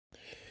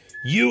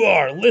You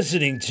are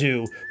listening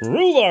to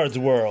Rulard's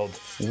World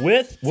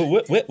with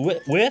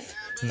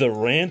the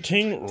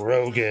Ranting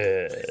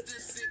Rogan.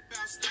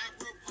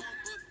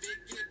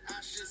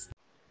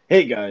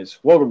 Hey guys,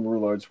 welcome to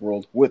Rulard's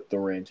World with the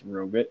Ranting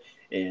Rogan.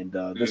 And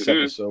this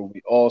episode,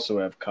 we also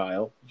have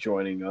Kyle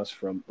joining us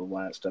from the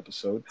last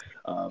episode.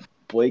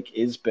 Blake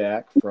is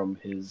back from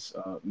his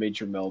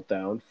major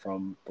meltdown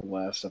from the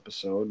last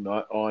episode,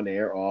 not on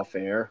air, off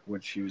air,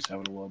 which he was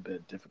having a little bit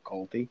of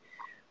difficulty.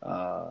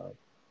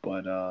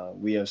 But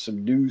we have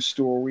some news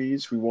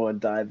stories we want to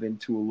dive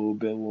into a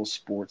little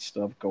sports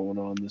stuff going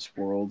on in this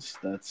world.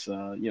 That's,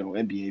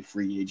 NBA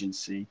free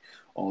agency,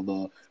 all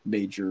the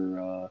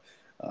major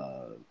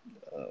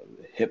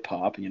hip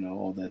hop,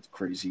 all that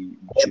crazy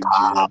jib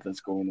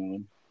that's going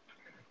on.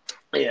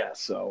 Yeah,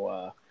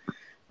 so,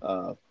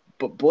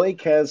 but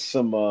Blake has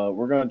some.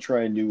 We're gonna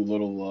try a new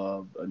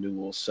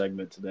little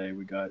segment today.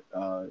 We got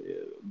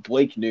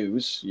Blake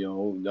news.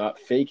 Not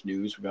fake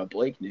news. We got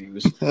Blake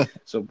news.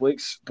 So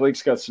Blake's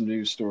got some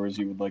news stories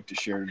he would like to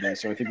share today.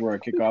 So I think we're gonna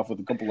kick off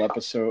with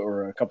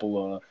a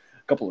couple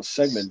of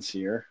segments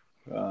here.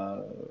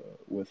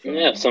 With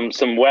some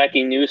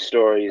wacky news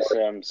stories.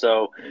 I'm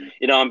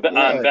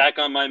back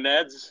on my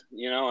meds.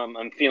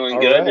 I'm feeling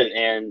good, right.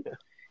 and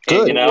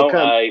good.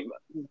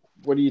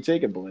 What are you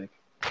taking, Blake?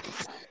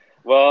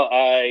 Well,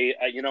 I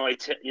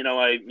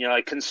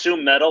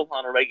consume metal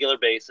on a regular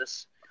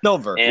basis.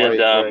 Silver. And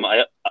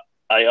right.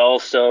 I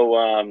also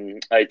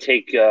I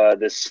take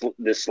this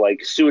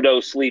like pseudo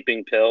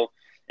sleeping pill,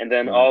 and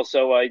then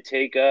also I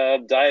take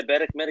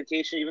diabetic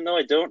medication, even though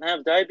I don't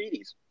have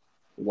diabetes.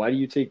 Why do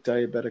you take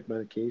diabetic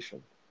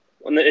medication?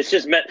 Well, it's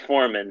just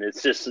metformin.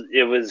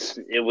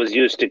 It was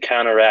used to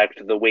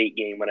counteract the weight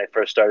gain when I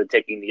first started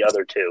taking the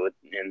other two,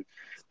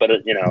 But I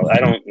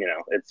don't.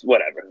 It's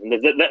whatever.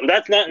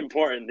 That's not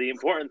important. The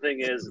important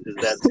thing is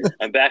that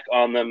I'm back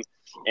on them,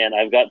 and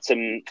I've got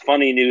some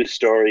funny news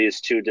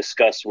stories to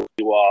discuss with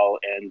you all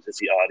and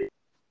the audience.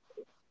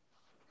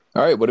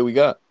 All right, what do we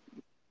got?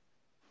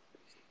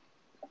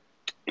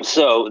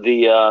 So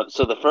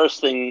the first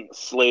thing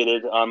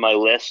slated on my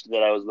list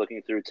that I was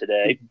looking through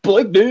today,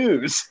 Blake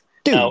news.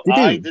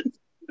 Blake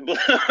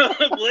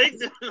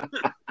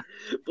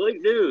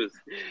news.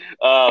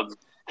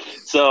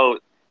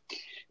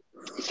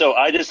 So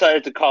I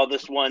decided to call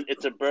this one,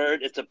 "It's a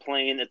bird, it's a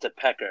plane, it's a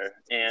pecker."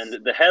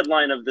 And the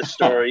headline of the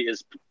story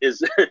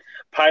is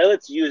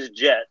pilots use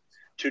jet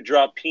to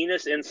drop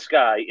penis in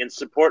sky in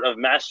support of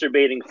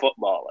masturbating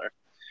footballer.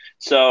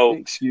 So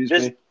excuse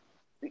me.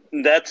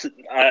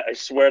 I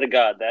swear to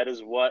God, that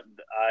is what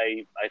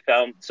I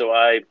found. So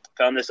I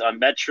found this on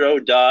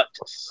metro.co.uk,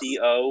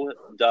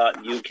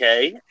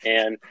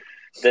 and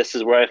this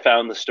is where I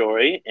found the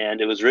story. And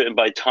it was written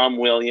by Tom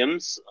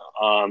Williams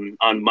on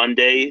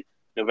Monday,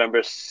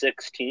 November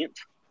 16th.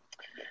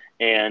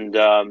 And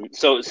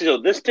so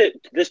this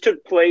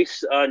took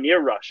place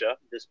near Russia.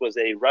 This was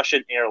a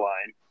Russian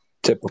airline.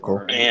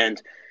 Typical.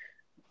 And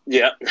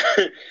yeah.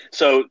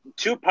 So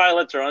two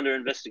pilots are under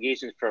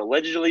investigation for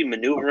allegedly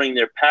maneuvering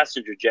their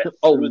passenger jet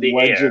through the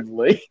air.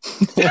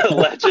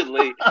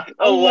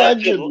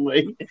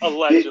 Allegedly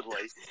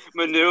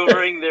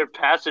maneuvering their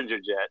passenger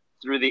jet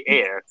through the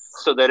air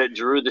so that it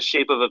drew the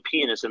shape of a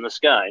penis in the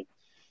sky.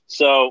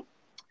 So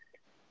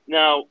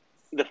now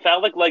the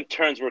phallic-like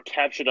turns were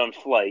captured on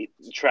flight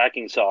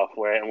tracking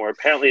software and were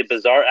apparently a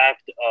bizarre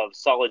act of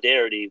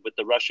solidarity with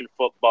the Russian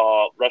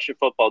football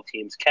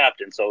team's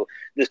captain. So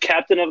this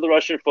captain of the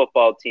Russian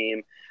football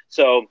team.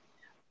 So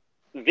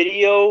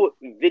video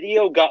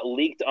got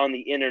leaked on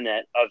the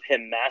internet of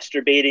him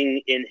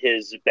masturbating in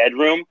his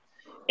bedroom,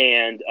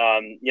 and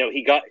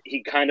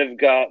he kind of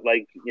got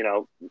like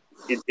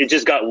it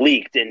just got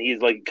leaked, and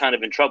he's like kind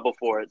of in trouble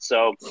for it.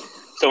 So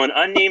an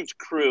unnamed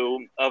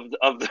crew of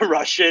the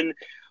Russian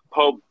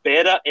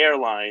Pobeda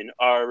airline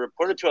are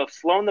reported to have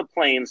flown the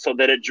plane so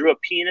that it drew a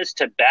penis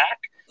to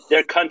back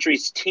their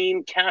country's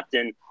team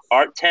captain,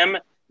 Artem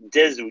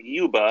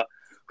Dezyuba,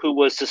 who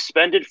was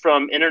suspended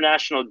from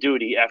international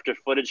duty after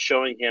footage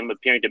showing him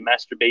appearing to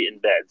masturbate in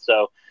bed.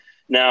 So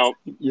now,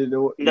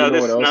 what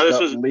else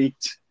got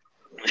leaked?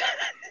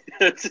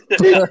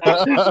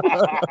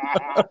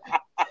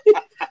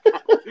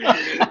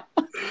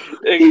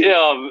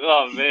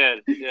 Oh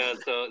man, yeah.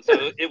 So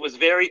it was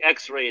very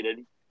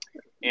X-rated.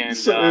 And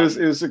so it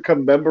was a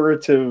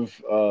commemorative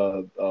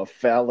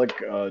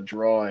phallic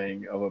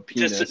drawing of a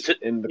penis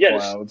in the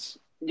clouds.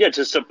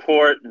 To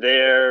support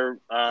their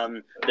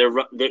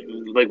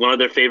like one of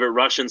their favorite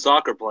Russian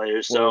soccer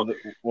players.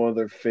 One of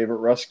their favorite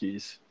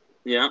Ruskies.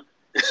 Yeah.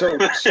 So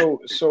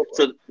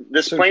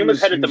this plane was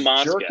headed to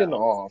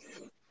Moscow.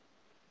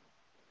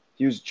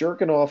 He was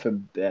jerking off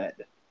in bed,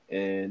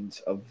 and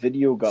a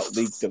video got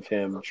leaked of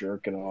him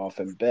jerking off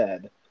in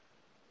bed.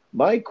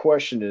 My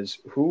question is,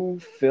 who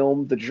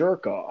filmed the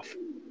jerk off?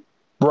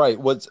 Right.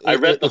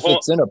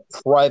 It's in a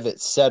private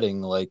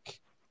setting, like,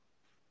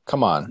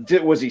 come on.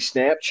 Was he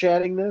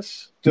Snapchatting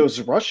this? Does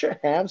Russia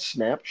have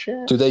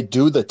Snapchat? Do they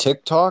do the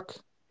TikTok?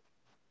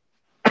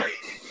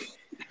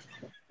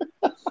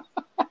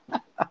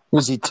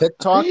 Was he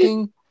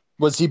TikToking?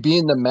 Was he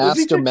being the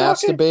master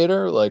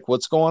masturbator? Like,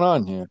 what's going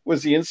on here?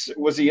 Was he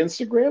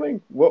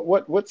Instagramming?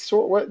 What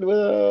social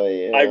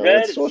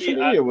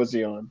media was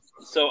he on?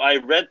 So I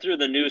read through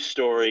the news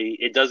story.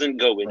 It doesn't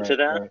go into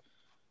that. Right.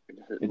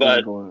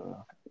 But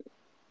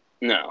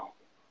no.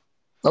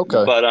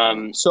 Okay.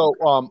 But so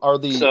are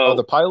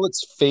the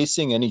pilots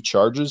facing any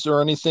charges or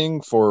anything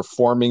for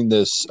forming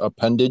this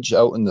appendage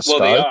out in the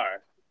sky? Well,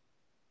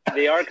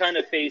 they are kind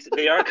of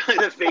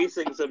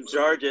facing some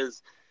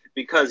charges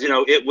because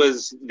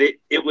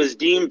it was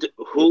deemed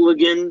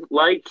hooligan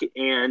like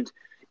and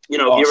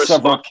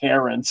several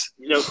Karens.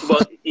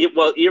 It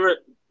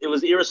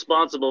was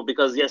irresponsible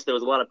because yes, there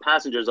was a lot of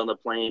passengers on the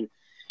plane,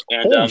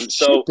 and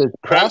so there's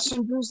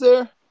passengers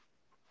there.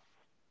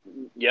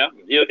 Yeah,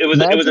 it was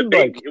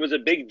a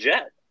big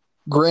jet.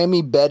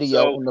 Grammy Betty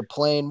out on the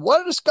plane.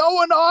 What is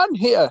going on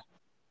here?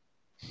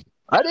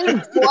 I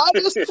didn't fly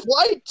this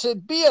flight to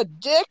be a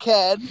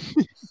dickhead.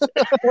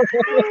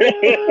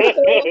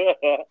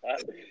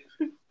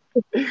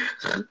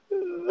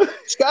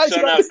 This guy's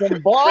got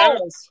some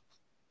balls.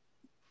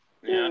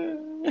 Yeah.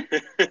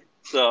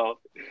 So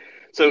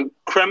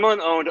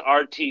Kremlin-owned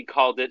RT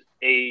called it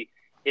a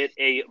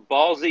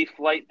ballsy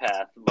flight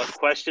path, but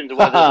questioned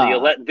whether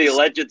the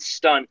alleged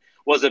stunt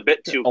was a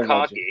bit too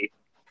cocky.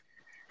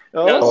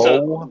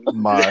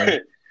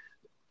 My.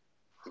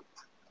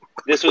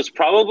 This was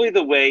probably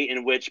the way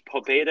in which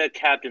Pobeda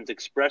captains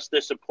expressed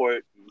their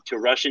support to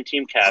Russian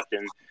team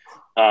captain,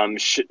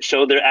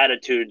 showed their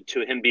attitude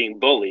to him being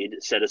bullied,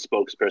 said a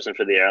spokesperson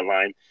for the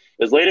airline. It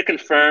was later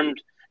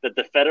confirmed that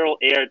the Federal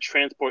Air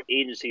Transport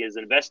Agency is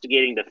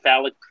investigating the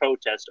phallic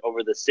protest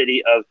over the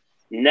city of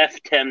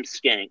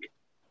Neftemsk.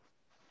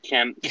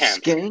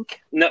 Skank?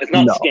 No, it's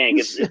not Skank.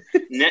 It's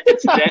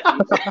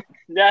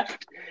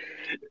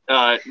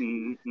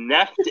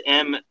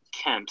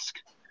Neftemsk.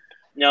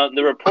 Now,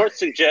 the report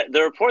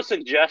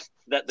suggests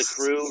that the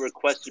crew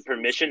requested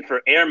permission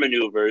for air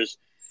maneuvers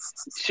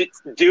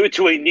due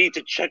to a need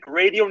to check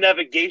radio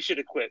navigation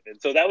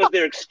equipment. So that was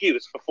their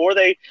excuse before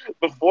they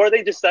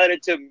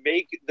decided to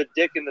make the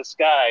dick in the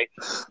sky.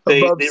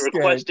 They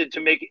requested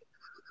to make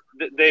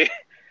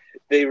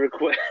they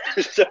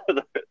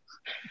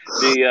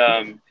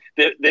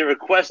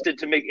requested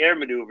to make air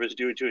maneuvers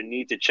due to a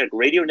need to check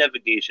radio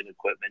navigation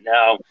equipment.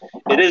 Now,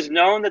 it is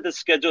known that the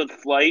scheduled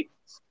flight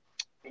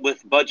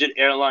with budget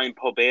airline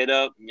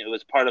Pobeda, it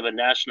was part of a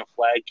national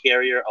flag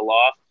carrier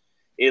aloft.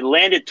 It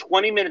landed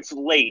 20 minutes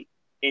late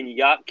in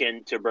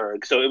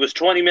Yekaterinburg. So it was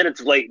 20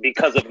 minutes late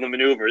because of the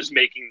maneuvers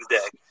making the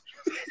deck.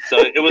 So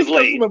it was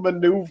late. The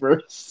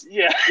maneuvers.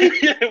 Yeah,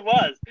 it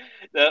was.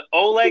 The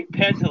Oleg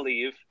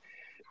Pantelev,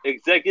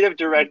 executive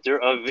director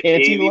of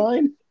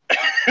Panty-line?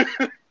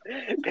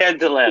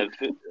 Pantelev.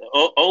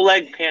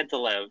 Oleg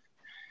Pantelev.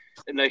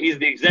 And he's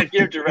the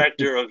executive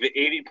director of the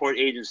Aviaport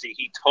Agency.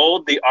 He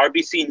told the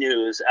RBC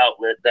News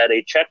outlet that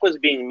a check was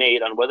being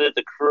made on whether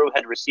the crew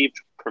had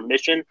received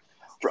permission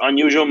for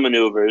unusual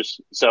maneuvers.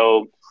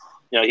 So,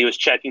 he was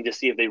checking to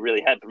see if they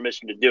really had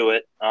permission to do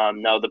it.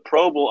 Now, the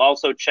probe will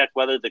also check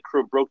whether the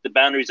crew broke the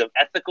boundaries of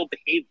ethical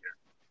behavior.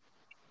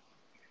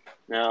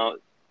 Now,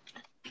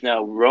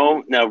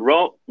 Roman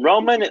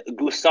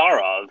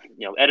Gusarov,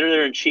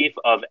 editor-in-chief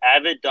of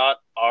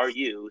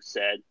Avid.ru,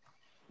 said,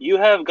 "You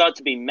have got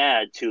to be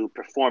mad to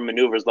perform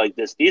maneuvers like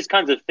this. These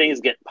kinds of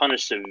things get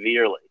punished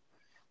severely."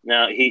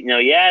 Now,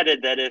 he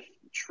added that if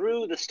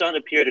true, the stunt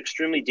appeared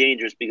extremely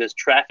dangerous because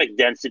traffic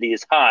density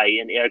is high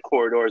and air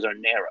corridors are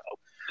narrow.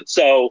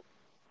 So,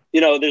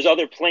 there's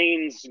other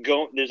planes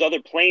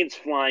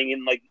flying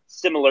in like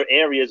similar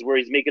areas where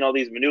he's making all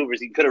these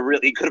maneuvers. He could have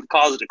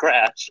caused a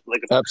crash,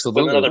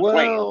 absolutely. With another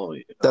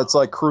plane. That's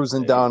like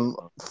cruising down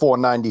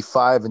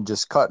 495 and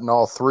just cutting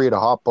all three to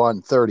hop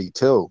on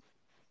 32.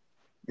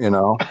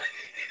 Oh,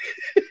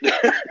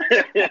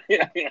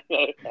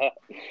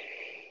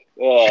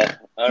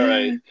 all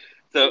right.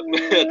 So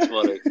that's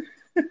funny.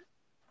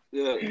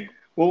 Yeah.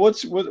 Well,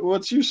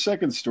 what's your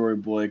second story,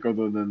 Blake,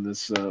 other than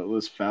this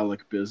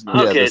phallic business?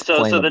 Okay,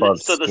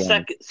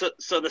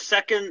 the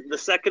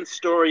second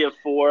story of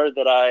four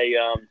that I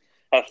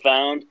have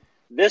found.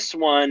 This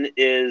one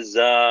is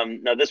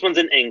now this one's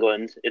in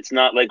England. It's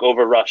not like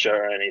over Russia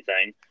or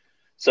anything.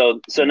 So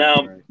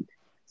now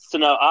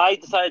I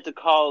decided to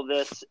call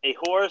this a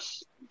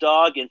horse,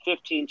 dog, and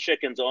 15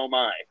 chickens. Oh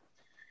my!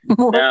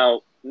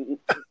 Now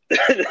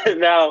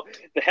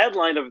the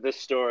headline of this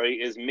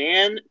story is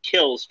 "Man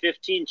kills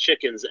 15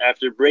 chickens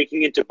after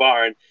breaking into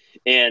barn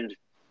and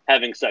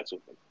having sex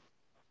with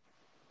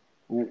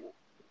them."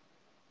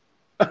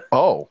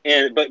 Oh,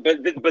 and but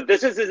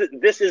this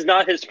is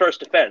not his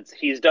first offense.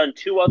 He's done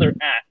two other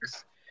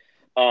acts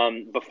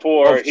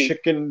before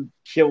chicken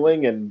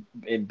killing and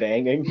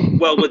banging.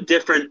 Well, with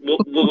different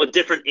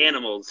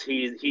animals.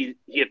 He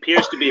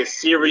appears to be a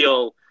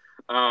serial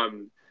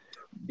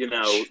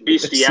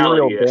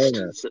bestiality.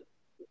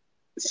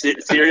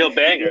 Serial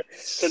banger.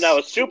 So now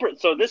this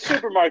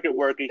supermarket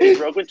worker, he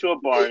broke into a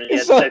barn and he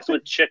had sex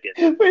with chicken.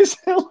 It's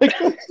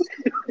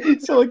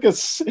like a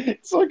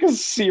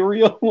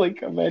cereal.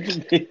 Like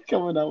imagine me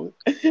coming out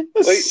with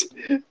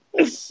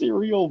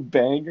Cereal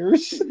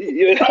bangers. Well,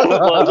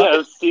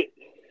 yeah,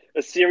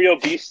 a serial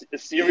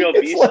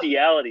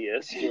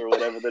bestialityist or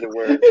whatever that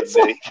word would be.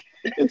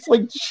 It's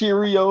like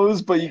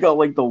Cheerios, but you got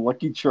like the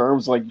Lucky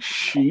Charms, like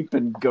sheep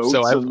and goats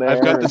in there.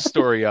 I've got the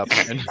story up.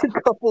 And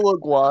A couple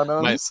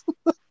iguanas.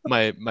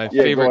 my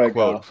favorite ahead,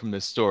 quote Kyle. from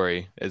this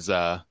story is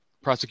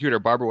prosecutor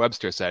Barbara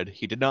Webster said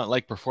he did not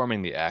like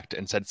performing the act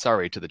and said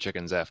sorry to the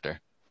chickens after.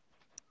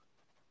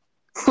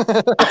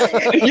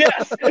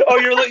 Yes. Oh,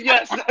 you're like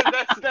yes.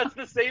 That's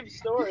the same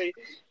story.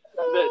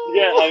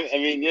 I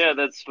mean, yeah.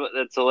 That's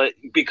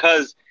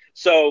because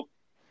so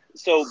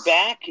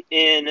back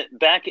in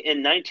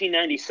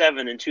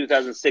 1997 and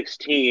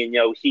 2016,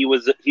 he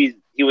was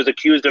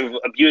accused of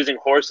abusing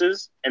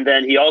horses, and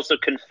then he also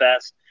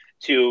confessed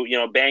to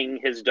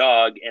banging his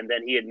dog, and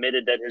then he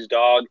admitted that his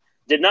dog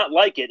did not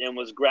like it and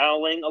was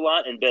growling a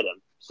lot and bit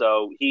him.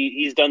 So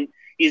he's done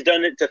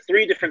it to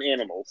 3 different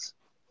animals.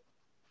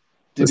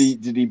 Did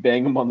he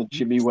bang him on the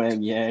Jimmy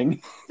Wang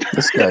Yang?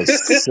 This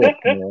guy's sick,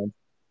 man.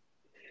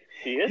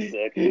 He is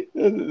sick.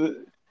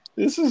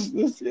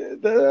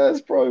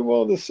 That's probably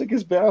one of the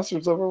sickest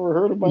bastards I've ever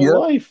heard in my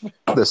life.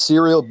 The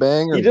cereal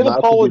banger. He did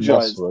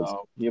apologize,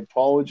 though. He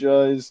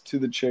apologized to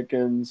the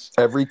chickens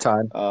every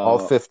time. All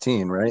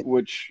 15, right?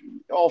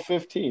 All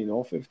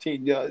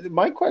 15. Yeah.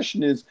 My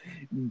question is,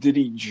 did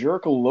he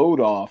jerk a load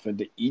off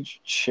into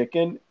each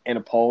chicken and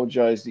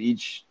apologize to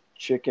each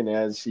chicken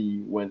as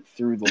he went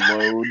through the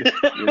load?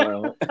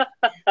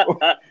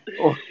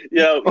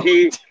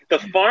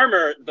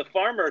 The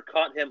farmer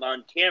caught him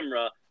on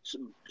camera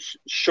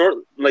short,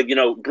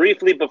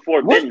 briefly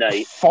before midnight.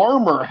 What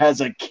farmer has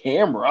a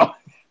camera?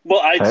 Well,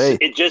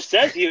 it just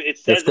says it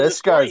says if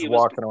this guy's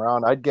walking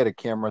around, I'd get a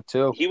camera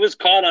too. He was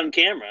caught on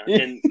camera,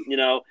 and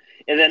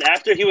and then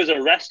after he was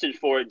arrested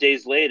for it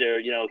days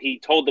later, he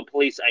told the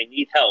police, "I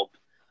need help.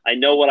 I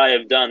know what I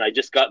have done. I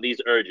just got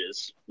these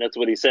urges." That's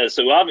what he says.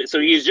 So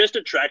he's just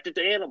attracted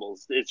to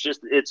animals. It's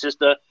just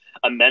a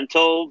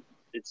mental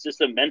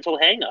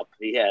hang up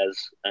he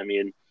has. I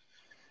mean,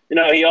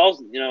 he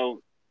also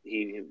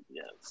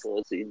so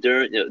let's see.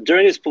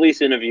 During his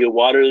police interview,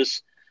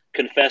 Waters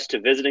confessed to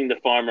visiting the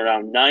farm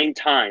around 9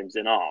 times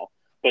in all,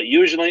 but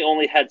usually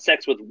only had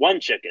sex with 1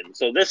 chicken.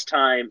 So this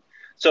time,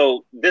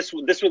 this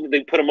was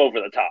they put him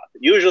over the top.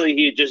 Usually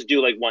he'd just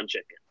do like 1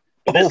 chicken.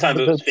 But this time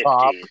it was 15.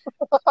 Oh,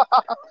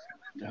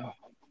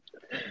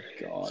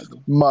 God.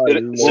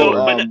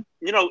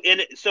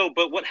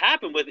 But what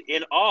happened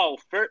in all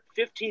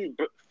 15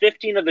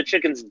 of the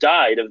chickens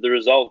died of the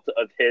result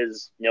of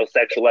his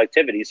sexual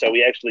activity. So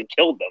he actually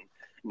killed them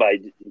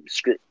by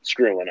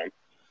screwing them.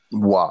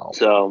 Wow.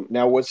 So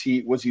now was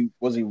he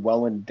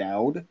well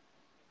endowed?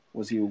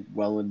 Was he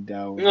well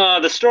endowed?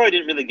 No, the story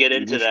didn't really get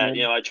into that.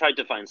 I tried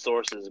to find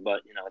sources,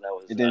 but that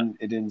was it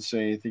didn't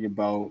say anything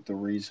about the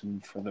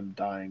reason for them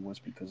dying was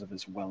because of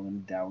his well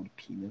endowed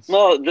penis.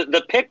 Well,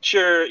 the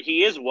picture,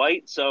 he is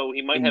white, so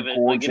he might have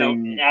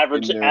an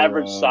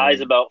average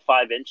size about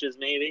 5 inches,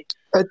 maybe.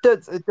 It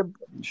does.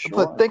 Sure.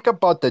 But think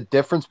about the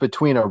difference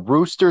between a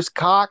rooster's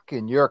cock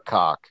and your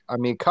cock. I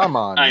mean, come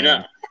on. I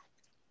know.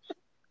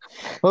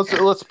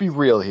 Let's be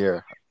real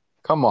here.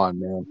 Come on,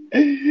 man.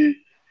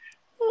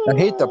 I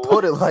hate to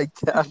put it like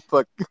that,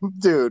 but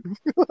dude,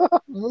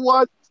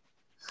 what?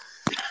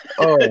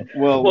 Oh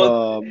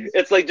well,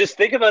 it's like just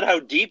think about how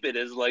deep it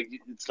is. Like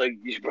it's like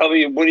you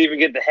probably wouldn't even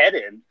get the head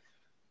in.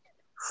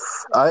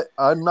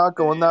 I'm not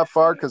going that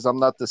far because I'm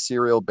not the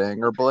serial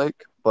banger,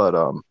 Blake. But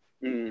Oh,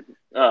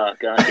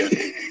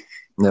 gotcha.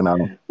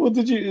 Well,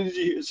 did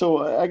you?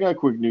 So I got a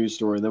quick news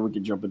story, and then we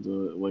can jump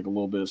into like a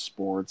little bit of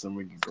sports, and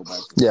we can go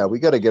back. We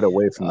got to get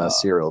away from that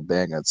serial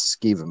bang. It's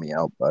skeeving me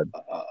out, bud.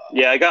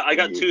 I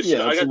got 2.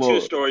 I got 2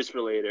 stories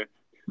for later.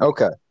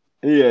 Okay.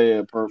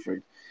 Yeah,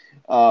 perfect.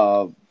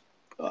 So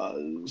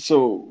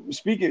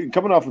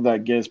coming off of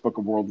that Guinness Book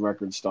of World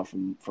Records stuff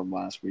from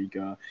last week,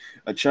 a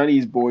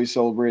Chinese boy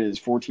celebrated his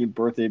 14th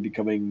birthday,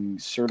 becoming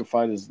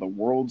certified as the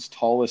world's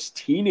tallest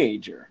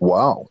teenager.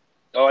 Wow.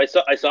 Oh, I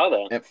saw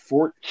that. At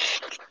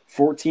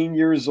 14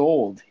 years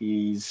old,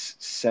 he's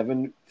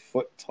 7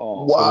 foot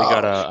tall. Wow. So we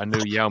got a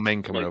new Yao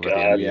Ming coming over the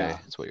NBA. Yeah.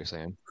 That's what you're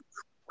saying.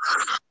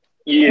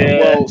 Yeah.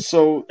 Well,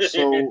 so there's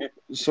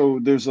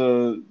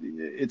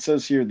it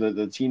says here that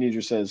the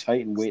teenager says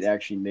height and weight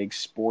actually makes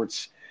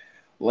sports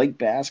like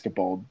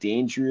basketball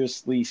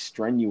dangerously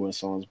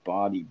strenuous on his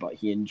body, but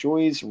he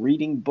enjoys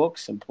reading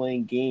books and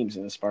playing games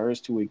and aspires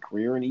to a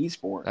career in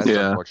esports. That's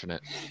unfortunate.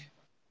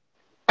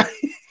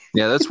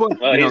 Yeah, that's what.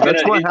 Well,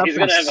 that's what happens. He's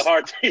gonna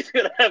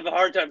have a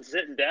hard time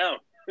sitting down.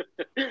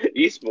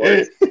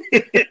 Esports.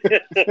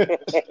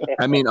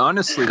 I mean,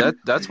 honestly,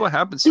 that's what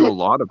happens to a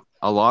lot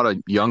of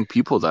young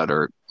people that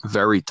are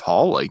very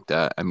tall like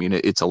that. I mean,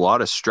 it's a lot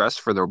of stress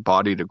for their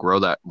body to grow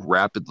that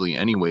rapidly,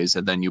 anyways.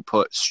 And then you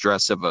put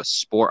stress of a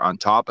sport on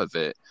top of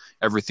it.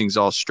 Everything's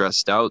all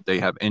stressed out. They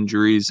have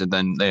injuries, and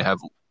then they have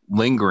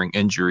lingering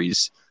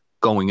injuries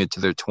going into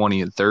their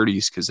 20s and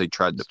 30s because they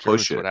tried to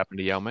push it. What happened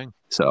to Yao Ming?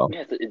 So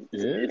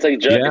it's like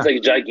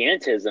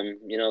gigantism.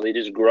 They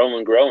just grow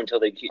and grow until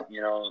they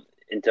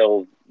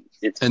until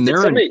it's. And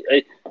they're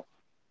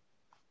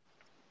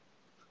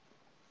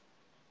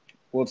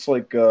Well, it's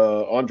like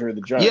Andre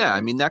the Giant. Yeah, right?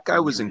 I mean, that guy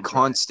was in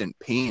constant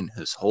pain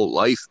his whole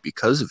life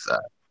because of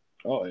that.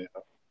 Oh yeah,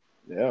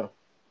 yeah.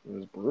 It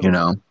was brutal. You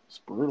know, it's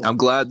brutal. I'm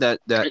glad that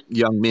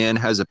young man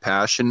has a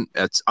passion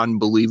that's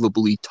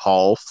unbelievably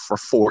tall for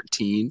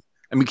 14.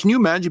 I mean, can you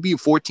imagine being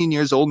 14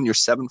 years old and you're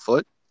 7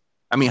 foot?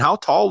 I mean, how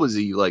tall was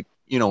he? Like,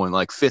 you know, in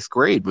like 5th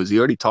grade, was he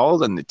already taller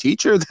than the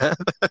teacher?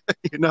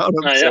 You know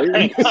what I'm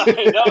saying?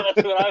 I know,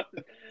 that's what I'm.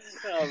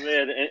 Oh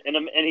man,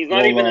 and he's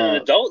not even an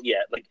adult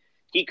yet. Like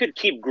he could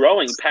keep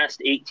growing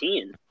past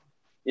 18.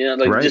 You know,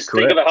 like Right, just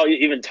correct. think about how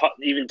even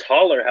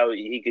taller how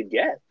he could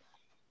get.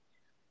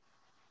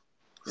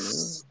 Yeah.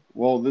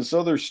 Well, this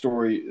other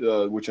story,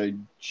 which I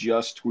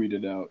just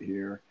tweeted out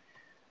here,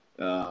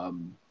 a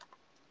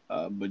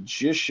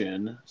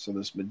magician. So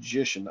this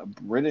magician, a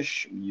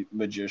British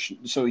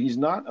magician. So he's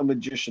not a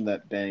magician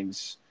that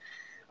bangs,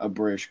 a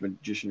British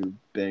magician who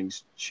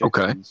bangs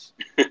chickens.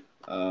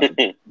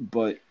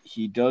 But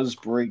he does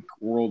break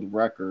world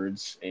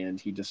records, and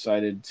he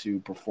decided to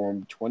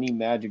perform 20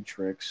 magic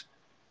tricks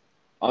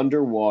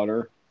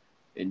underwater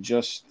in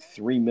just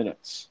 3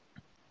 minutes.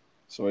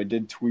 So I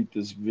did tweet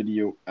this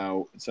video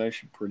out. It's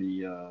actually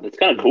pretty. It's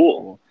kind of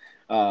cool.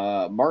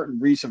 Martin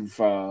Rees of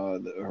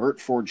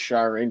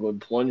Hertfordshire,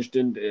 England, plunged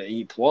into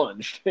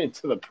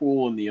the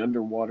pool in the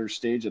underwater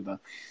stage of the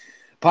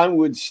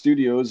Pinewood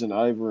Studios in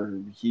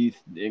Iverheath,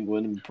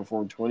 England, and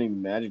performed 20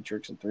 magic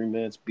tricks in 3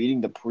 minutes,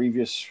 beating the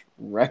previous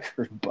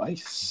record by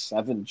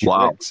 7 tricks.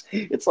 Wow.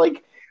 It's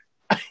like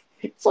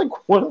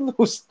one of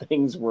those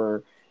things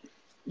where,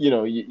 you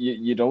know,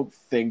 you don't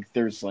think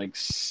there's like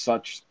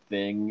such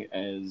thing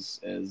as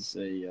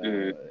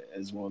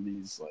one of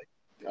these like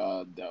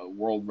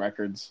world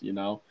records, you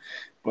know,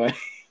 but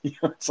you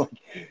know, it's like,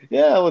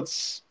 yeah,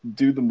 let's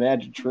do the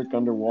magic trick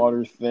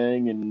underwater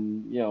thing,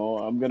 and you know,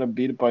 I'm gonna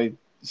beat it by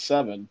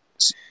 7.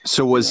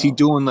 So was he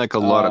doing like a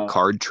lot of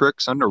card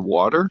tricks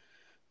underwater?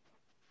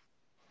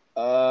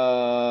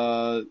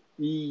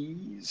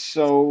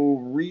 So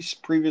Reese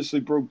previously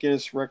broke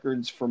Guinness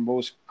records for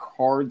most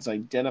cards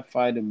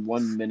identified in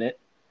 1 minute,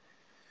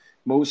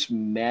 most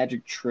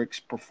magic tricks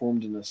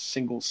performed in a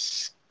single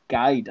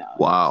skydive.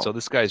 Wow. So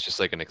this guy's just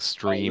like an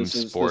extreme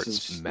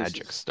sports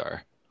magic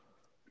star.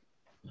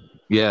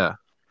 Yeah.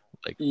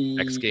 Like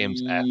X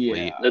Games athlete.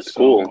 Yeah, that's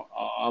cool.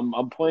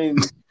 I'm playing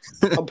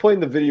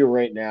the video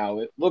right now.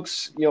 It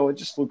looks, you know, it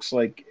just looks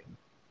like,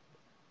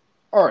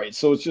 all right,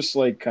 so it's just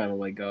like kind of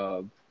like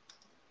a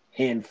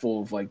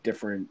handful of like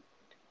different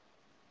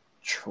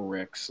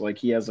tricks. Like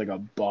he has like a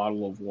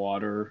bottle of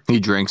water. He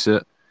drinks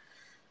it.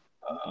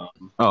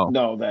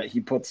 No, that he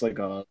puts like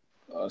a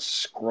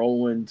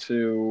scroll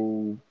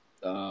into.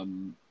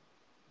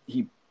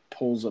 He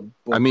pulls a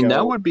book. I mean, that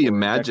out would be a or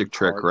magic deck of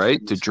trick, cards right?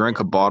 from To his drink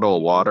a hand. bottle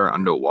of water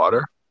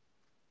underwater.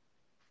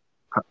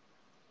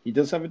 He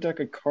does have a deck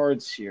of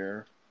cards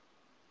here.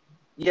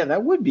 Yeah,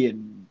 that would be a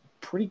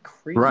pretty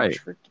crazy Right.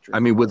 trick to drink. I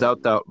mean,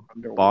 without that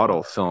underwater.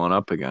 bottle filling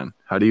up again,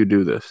 how do you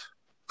do this?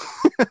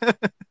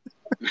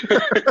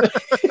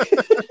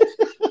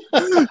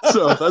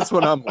 So that's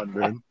what I'm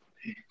wondering.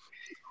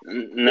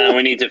 Now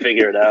we need to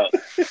figure it out.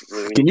 We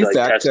Can need you to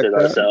fact test check it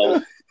that?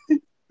 ourselves.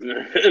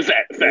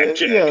 fact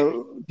check.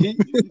 Yeah,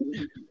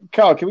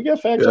 Kyle, can we get a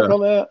fact check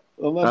on that?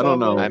 I don't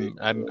know. I'm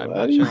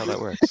not sure how that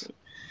works.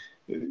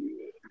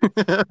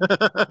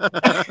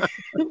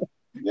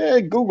 Yeah,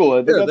 Google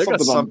it. Yeah, they got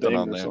something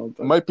on there. It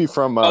might be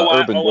from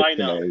Urban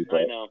Dictionary.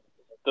 I know.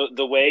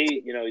 The way,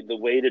 you know, the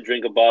way to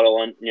drink a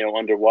bottle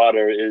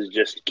underwater is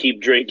just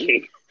keep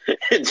drinking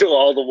until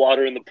all the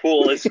water in the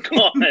pool is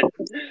gone. And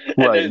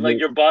Right. then, like,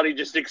 your body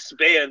just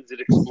expands,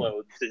 it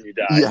explodes, and you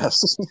die.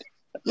 Yes.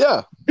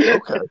 Yeah.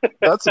 Okay.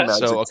 That's a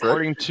magic So trick.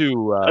 according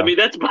to I mean,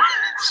 that's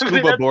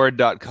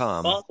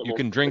scubaboard.com, possible. you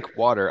can drink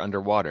water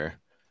underwater,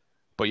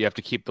 but you have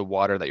to keep the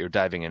water that you're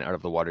diving in out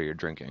of the water you're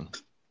drinking.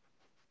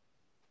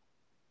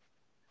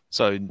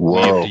 So you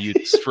have to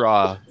use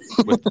straw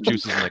with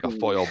juices in like a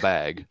foil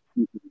bag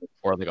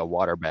or like a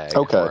water bag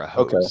or a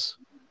hose.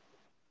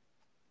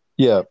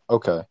 Yeah,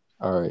 okay.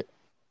 All right.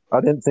 I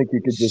didn't think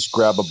you could just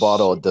grab a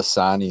bottle of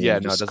Dasani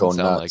and just go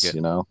nuts, like it.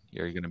 You know?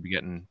 You're going to be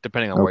getting,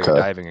 depending on where you're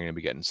diving, you're going to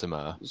be getting some,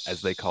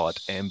 as they call it,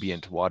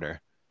 ambient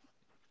water.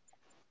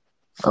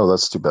 Oh,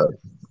 that's too bad.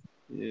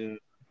 Yeah.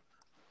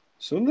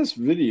 So in this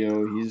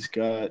video, he's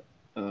got,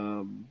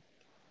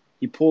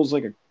 he pulls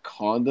like a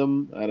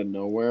condom out of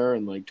nowhere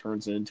and like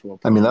turns it into a.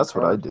 I mean, that's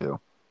what I do.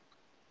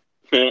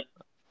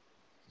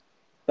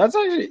 That's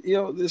actually, you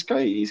know, this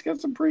guy, he's got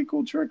some pretty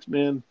cool tricks,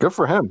 man. Good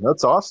for him.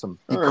 That's awesome.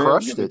 He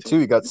crushed it too.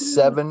 He got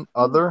 7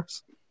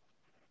 others.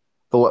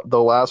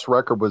 The last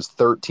record was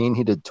 13.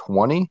 He did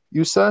 20,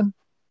 you said?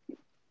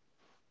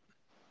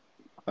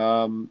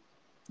 Yeah,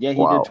 he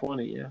did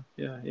 20.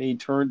 Yeah. He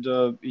turned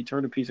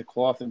a piece of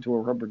cloth into a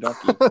rubber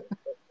ducky.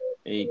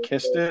 And he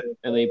kissed it,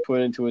 and they put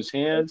it into his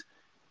hand,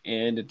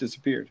 and it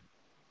disappeared.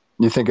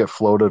 You think it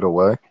floated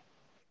away?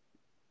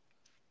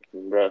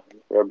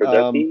 Rubber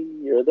ducky,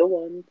 you're the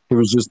one. He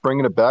was just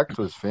bringing it back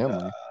to his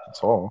family. That's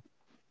all.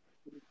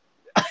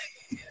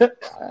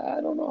 I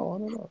don't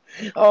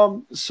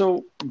know.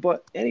 So,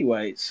 but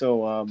anyway,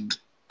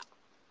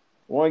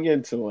 want to get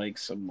into like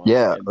some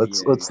Yeah,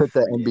 NBA let's hit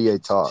the free NBA agency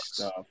talks.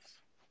 stuff.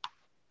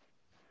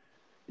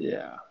 Yeah.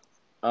 Agency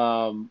stuff.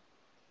 Yeah.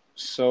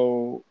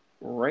 So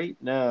right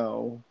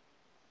now,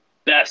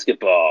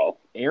 basketball.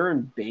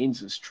 Aaron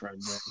Baines is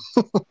trending.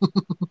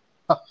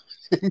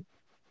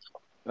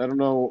 I don't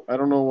know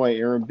why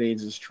Aaron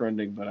Baines is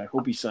trending, but I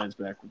hope he signs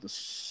back with the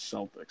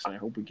Celtics. I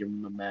hope we give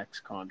him the max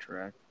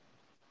contract.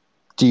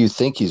 Do you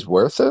think he's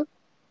worth it?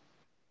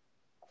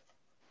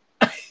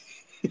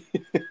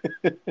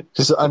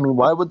 Because I mean,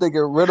 why would they get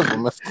rid of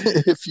him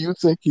if you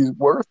think he's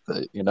worth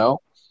it? You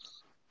know?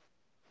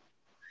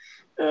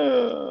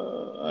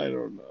 I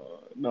don't know.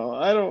 No,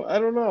 I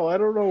don't know. I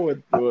don't know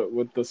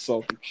what the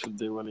Celtics should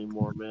do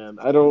anymore, man.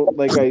 I don't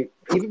like.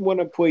 Even when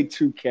I play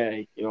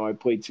 2K, I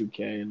play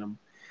 2K and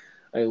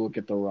I look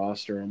at the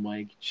roster. I'm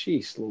like,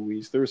 geez,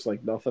 Louise, there's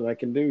like nothing I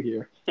can do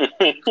here.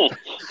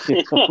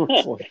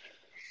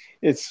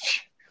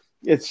 It's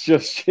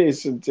just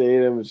Jason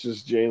Tatum. It's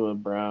just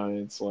Jaylen Brown.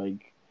 It's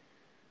like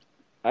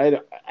I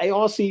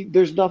honestly,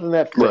 there's nothing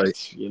that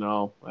fits.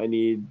 Right. I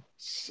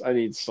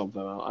need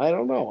something else. I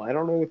don't know. I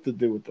don't know what to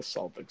do with the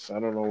Celtics.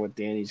 I don't know what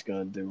Danny's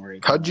gonna do. Or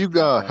how'd you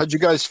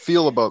guys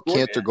feel about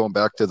Cantor going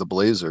back to the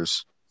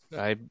Blazers?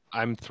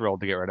 I'm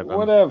thrilled to get rid of him.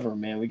 Whatever,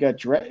 man. We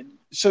got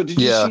So did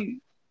you see?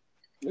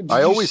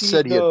 I always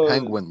said he had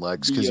penguin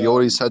legs because he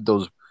always had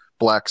those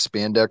black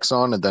spandex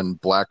on and then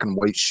black and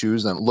white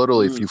shoes. And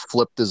literally, if you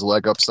flipped his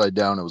leg upside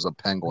down, it was a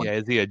penguin. Yeah,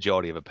 is the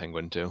agility of a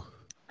penguin too?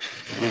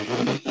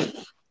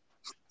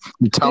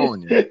 I'm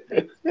telling you.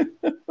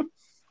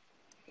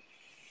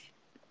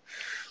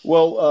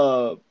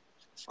 Well,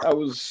 I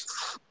was.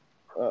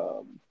 What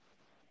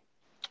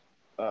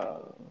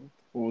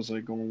was I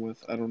going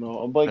with? I don't know.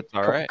 I'm like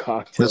all right.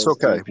 Cocktails. It's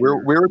okay. We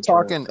were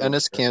talking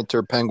Enes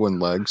Kanter penguin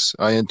legs.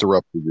 I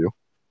interrupted you.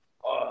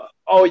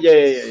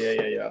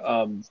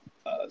 Yeah.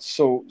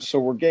 So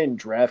we're getting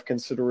draft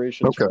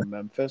considerations from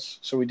Memphis.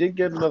 So we did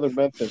get another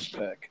Memphis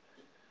pick.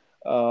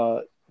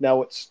 Now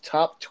it's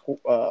top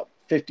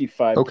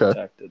 55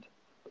 protected.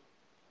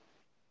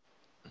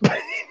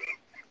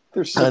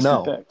 There's 60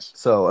 picks.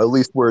 So at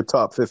least we're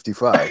top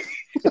 55.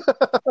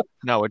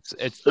 No, it's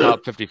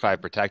top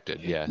 55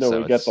 protected. Yeah. No,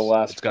 so we got the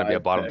last. It's got to be a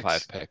bottom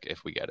picks. 5 pick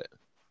if we get it.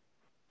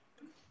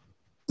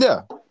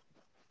 Yeah.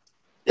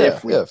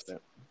 If.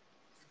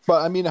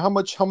 But I mean, how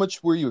much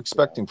were you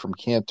expecting from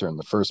Cantor in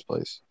the first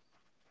place?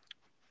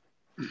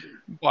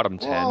 Bottom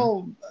 10.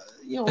 Well,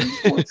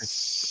 he's worth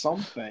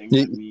something.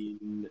 I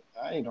mean,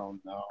 I don't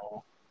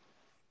know.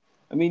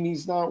 I mean,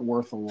 he's not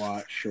worth a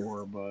lot,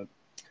 sure, but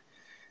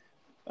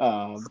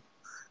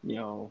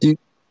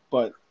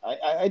but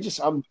I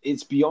just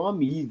it's beyond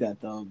me that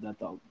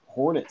the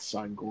Hornets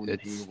signed Gordon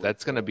Hayward.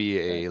 That's going to be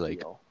a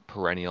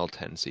perennial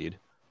 10 seed.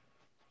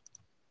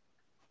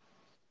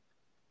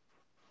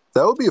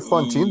 That would be a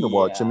fun team to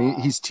watch. I mean,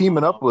 he's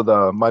teaming up with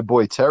my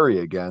boy Terry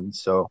again,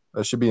 so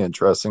that should be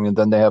interesting. And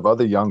then they have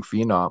other young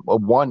phenom,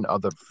 one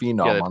other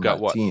phenom on that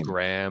team.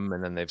 Graham,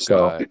 and then they've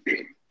got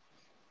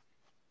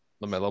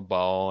LaMelo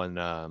Ball and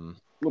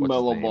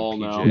LaMelo Ball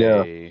PJ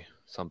now.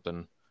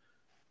 Something.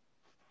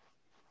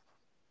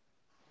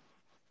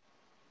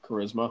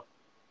 Charisma.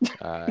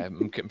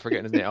 I'm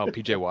forgetting his name. Oh,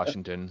 PJ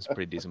Washington is a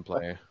pretty decent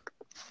player.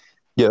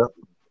 Yeah.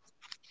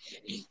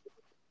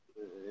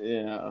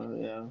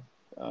 Yeah.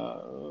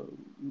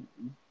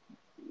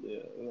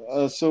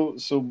 So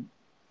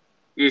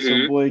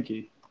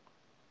Blakey,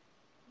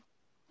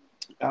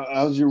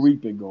 how's your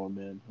week been going,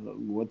 man?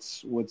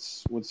 What's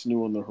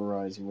new on the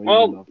horizon?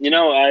 Well,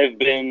 I've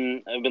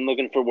been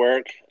looking for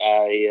work.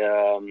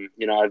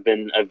 I've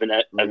been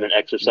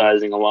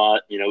exercising a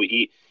lot.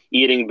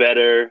 Eating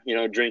better.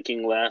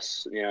 Drinking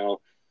less.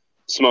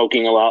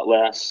 Smoking a lot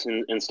less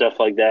and stuff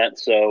like that.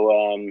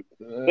 So,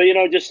 but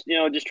just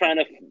trying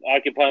to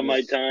occupy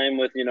my time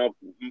with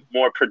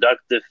more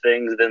productive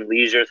things than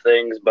leisure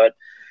things. But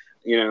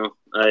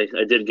I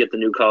did get the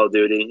new Call of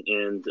Duty,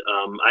 and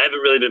I haven't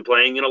really been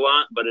playing it a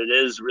lot, but it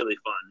is really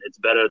fun. It's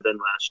better than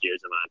last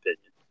year's, in my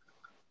opinion.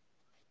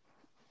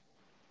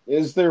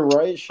 Is there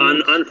Riot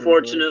Shields?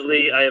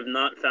 Unfortunately, I have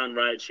not found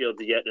Riot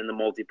Shields yet in the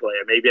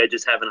multiplayer. Maybe I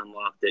just haven't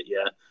unlocked it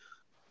yet.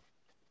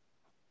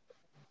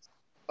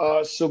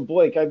 So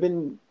Blake, I've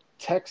been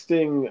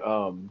texting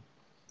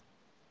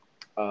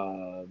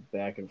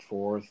back and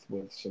forth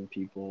with some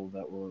people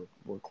that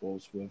we're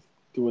close with,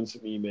 doing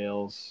some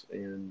emails,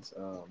 and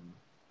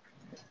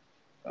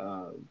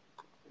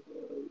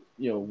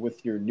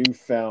with your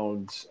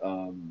newfound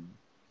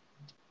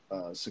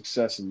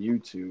success in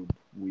YouTube,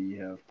 we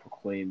have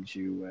proclaimed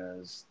you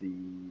as the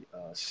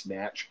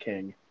Snatch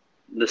King.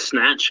 The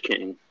Snatch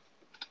King,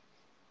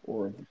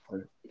 or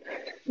the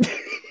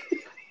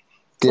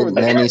getting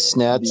any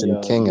snatch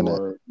and kinging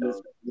it.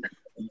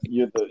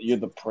 You're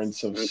the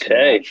Prince of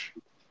Okay. Snatch.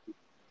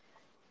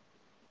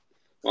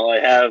 Well, I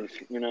have,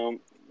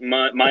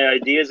 my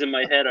ideas in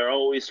my head are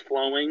always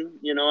flowing.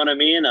 You know what I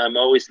mean? I'm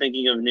always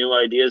thinking of new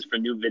ideas for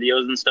new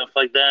videos and stuff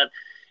like that.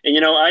 And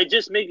I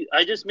just make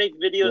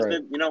videos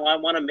that I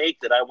want to make,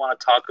 that I want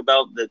to talk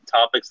about, the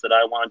topics that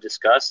I want to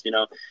discuss.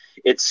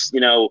 It's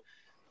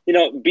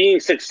being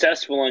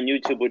successful on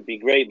YouTube would be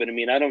great, but I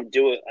mean, I don't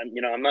do it.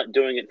 I'm not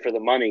doing it for the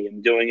money.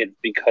 I'm doing it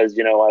because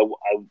I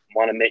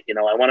want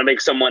to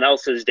make someone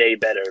else's day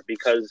better.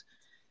 Because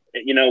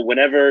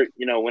whenever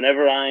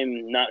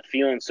I'm not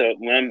feeling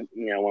when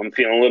I'm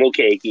feeling a little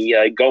cakey,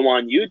 I go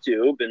on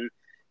YouTube and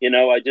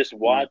I just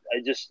watch.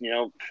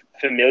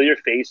 Familiar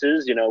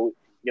faces.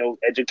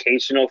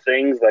 Educational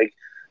things, like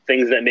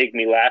things that make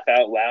me laugh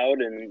out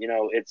loud, and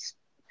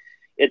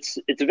it's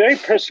very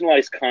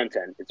personalized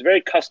content. It's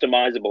very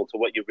customizable to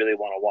what you really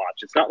want to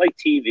watch. It's not like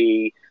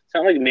TV. It's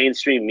not like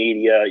mainstream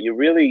media. You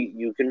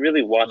can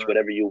really watch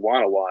whatever you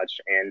want to watch,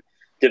 and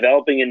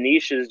developing a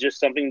niche is just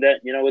something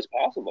that is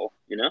possible.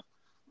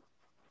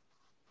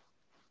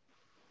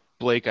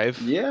 Blake,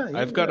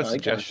 I've got a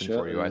suggestion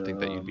for you. I think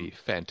that you'd be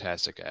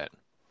fantastic at,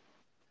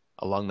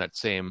 along that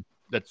same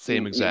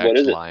exact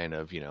line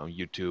of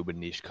YouTube and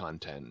niche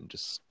content and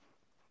just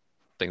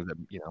things that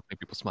make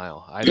people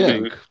smile. I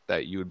think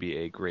that you would be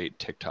a great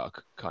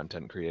TikTok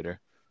content creator.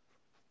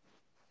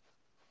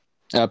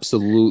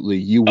 Absolutely,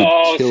 you would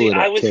kill it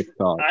at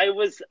TikTok. I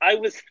was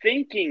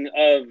thinking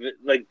of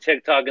like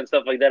TikTok and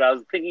stuff like that. I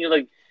was thinking of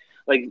make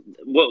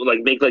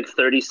like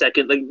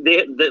 30-second, like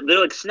they're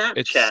like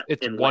Snapchat.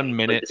 It's 1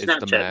 minute. It's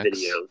the max.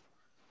 Videos.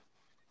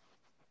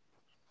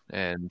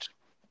 And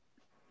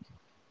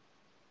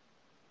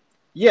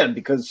yeah,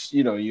 because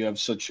you have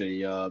such a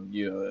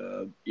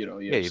you've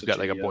got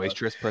like a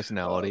boisterous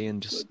personality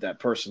and just that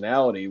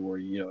personality where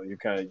you're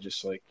kind of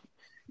just like,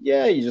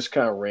 you just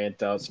kind of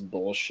rant out some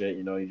bullshit.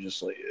 You're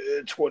just like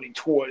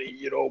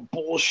 2020,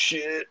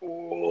 bullshit.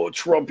 Oh,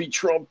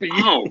 Trumpy.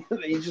 Oh.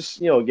 You just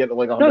get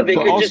like 100. No, they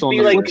could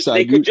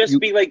just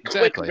be like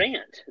quick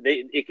rant.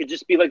 It could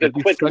just be like a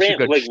quick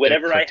rant, like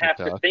whatever I have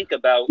to think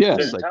about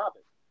certain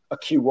topic. A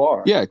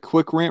QR. Yeah,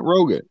 quick rant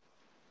Rogan.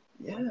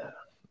 Yeah.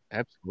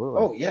 Absolutely.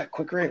 Oh yeah,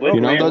 quick rant.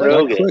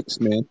 That clicks,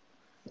 man.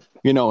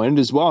 And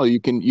as well, you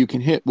can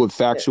hit with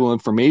factual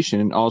information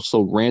and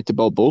also rant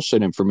about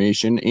bullshit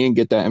information and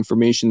get that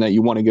information that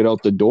you want to get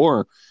out the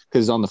door.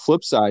 Because on the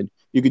flip side,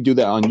 you could do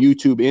that on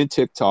YouTube and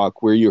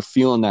TikTok, where you're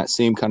feeling that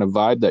same kind of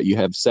vibe that you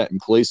have set in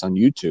place on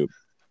YouTube.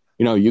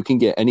 You can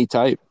get any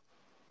type,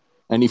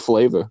 any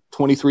flavor.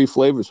 23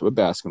 flavors with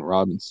Baskin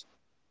Robbins.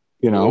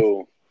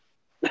 Ooh.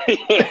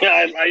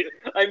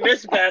 I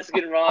miss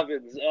Baskin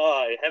Robbins.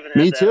 Oh, I haven't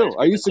had Me that too.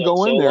 I used to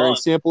go in there and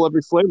sample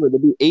every flavor.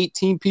 There'd be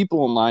 18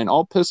 people in line,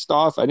 all pissed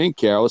off. I didn't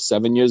care. I was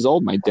 7 years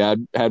old. My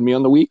dad had me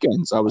on the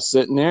weekends. I was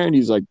sitting there and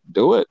he's like,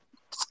 do it.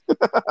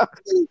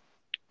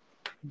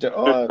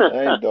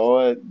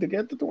 To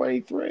get to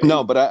 23.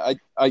 No, but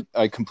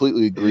I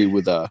completely agree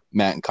with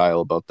Matt and Kyle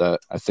about that.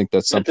 I think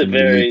that's something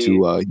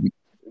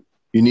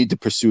you need to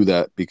pursue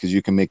that, because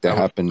you can make that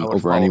happen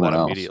over anyone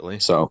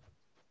else. So.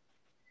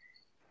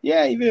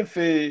 Yeah, even if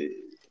it's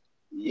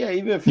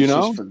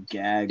just for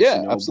gags,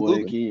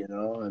 absolutely. Blakey,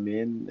 I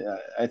mean,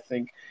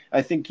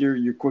 I think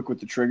you're quick with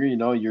the trigger. You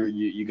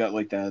got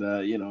like that.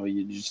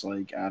 You just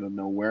like out of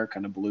nowhere,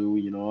 kind of blue.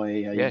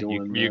 Hey, how you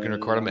doing? You can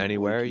record them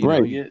anywhere.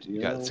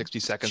 You got 60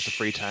 seconds of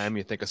free time.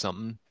 You think of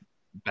something,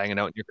 banging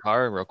out in your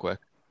car real quick.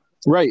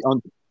 Right on.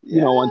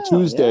 On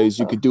Tuesdays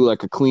you could do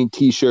like a clean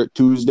T-shirt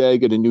Tuesday.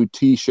 Get a new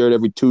T-shirt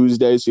every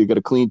Tuesday, so you got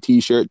a clean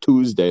T-shirt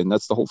Tuesday, and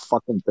that's the whole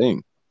fucking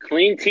thing.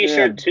 Clean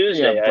T-shirt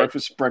Tuesday. Yeah,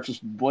 breakfast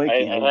Blake.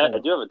 I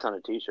do have a ton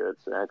of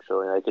T-shirts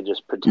actually. I could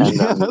just pretend.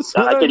 I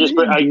could just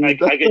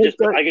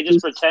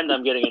pretend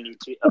I'm getting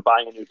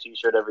buying a new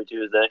T-shirt every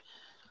Tuesday.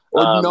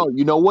 Or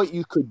no, what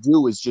you could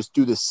do is just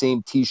do the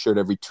same T-shirt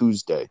every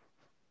Tuesday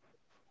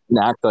and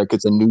act like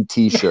it's a new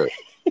T-shirt.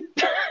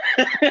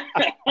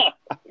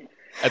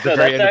 At the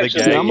very end of the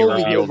gag, you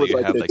reveal that you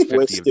have like 50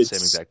 of the same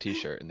exact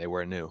T-shirt, and they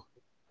were new.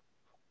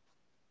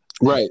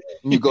 Right,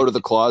 and you go to the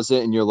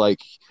closet, and you're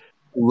like.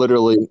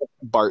 Literally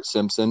Bart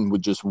Simpson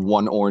with just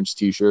one orange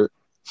T-shirt.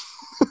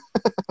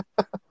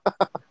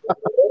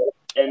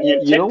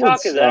 And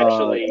TikTok is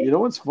actually...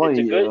 what's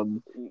funny?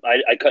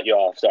 I cut you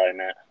off. Sorry,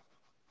 Matt.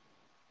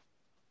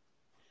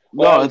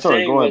 What I was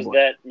saying was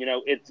that,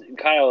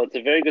 Kyle, it's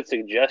a very good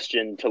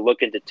suggestion to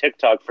look into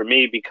TikTok for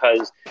me,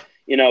 because,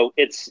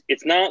 it's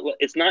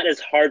not as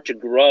hard to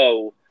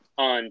grow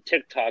on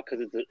TikTok,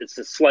 because it's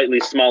a slightly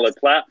smaller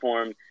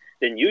platform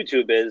than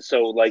YouTube is.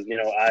 So,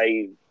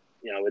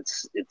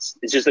 it's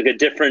just like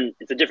it's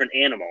a different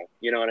animal.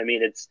 You know what I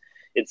mean? It's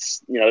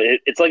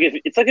like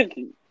if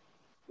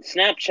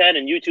Snapchat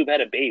and YouTube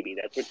had a baby.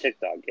 That's what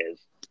TikTok is.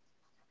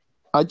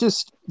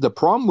 The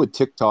problem with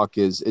TikTok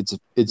is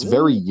it's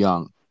very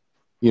young.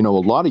 A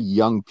lot of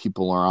young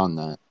people are on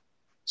that.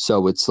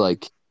 So it's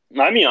like,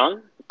 I'm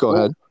young. Go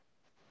ahead.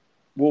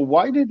 Well,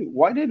 why did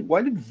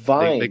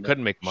Vine they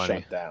couldn't make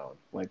money shut down?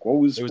 Like, what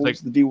was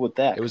the deal with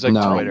that? It was like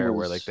Twitter,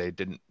 where like they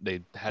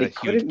had a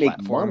huge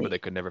platform, but they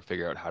could never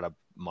figure out how to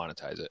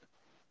monetize it.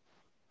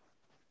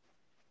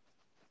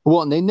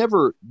 Well, and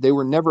they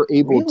were never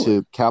able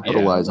to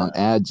capitalize on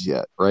ads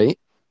yet, right?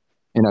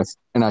 And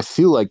I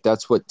feel like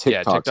that's what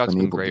TikTok's been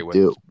able great to with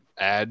do.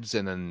 Ads,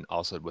 and then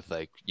also with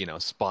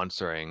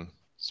sponsoring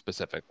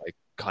specific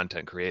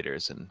content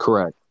creators and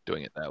correct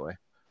doing it that way.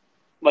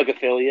 like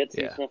affiliates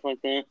and stuff like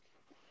that.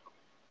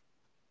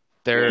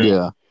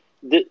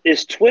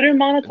 Is Twitter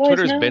monetized?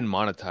 Twitter's now? been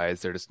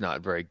monetized. They're just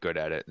not very good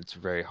at it. It's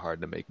very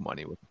hard to make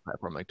money with a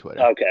platform like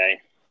Twitter. Okay.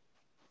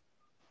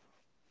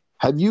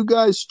 Have you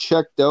guys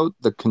checked out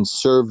the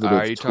conservative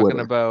Are you Twitter? talking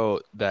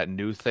about that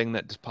new thing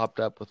that just popped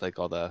up with like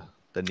all the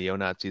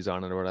neo-Nazis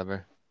on it or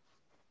whatever?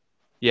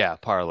 Yeah,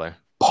 Parler.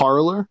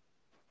 Parler?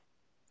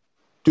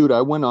 Dude,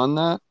 I went on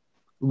that.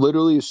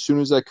 Literally, as soon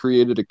as I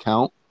created an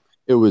account,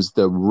 it was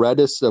the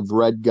reddest of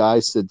red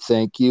guys said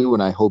thank you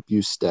and I hope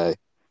you stay.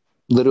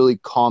 Literally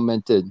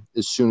commented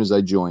as soon as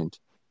I joined.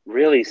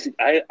 Really?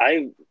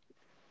 I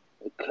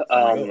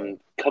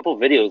couple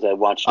videos I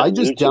watched on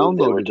just YouTube,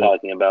 downloaded they were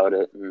talking about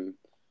it. And...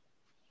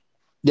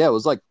 Yeah, it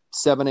was like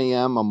 7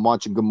 a.m. I'm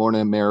watching Good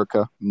Morning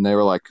America, and they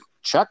were like,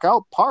 check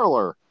out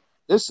Parler.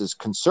 This is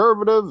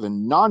conservative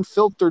and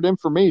non-filtered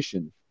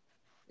information.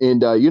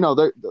 And,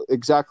 they're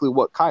exactly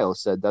what Kyle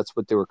said. That's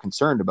what they were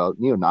concerned about,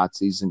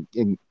 neo-Nazis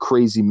and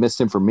crazy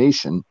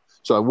misinformation.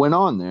 So I went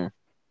on there,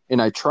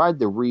 and I tried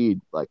to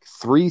read like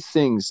 3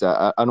 things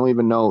that I don't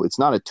even know. It's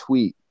not a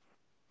tweet.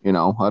 I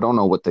don't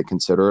know what they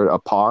consider it, a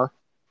par.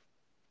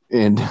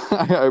 And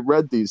I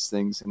read these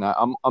things, and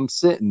I'm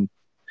sitting,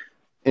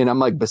 and I'm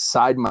like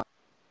beside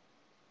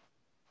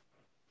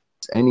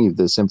any of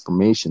this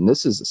information.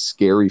 This is a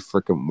scary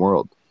freaking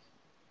world.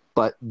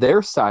 But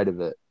their side of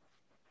it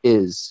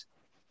is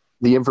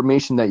the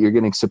information that you're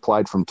getting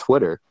supplied from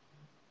Twitter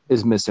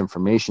is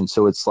misinformation.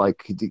 So it's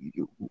like,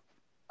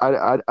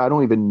 I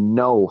don't even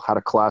know how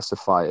to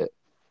classify it,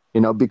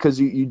 because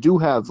you do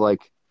have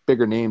like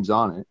bigger names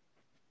on it,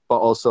 but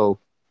also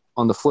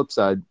on the flip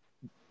side,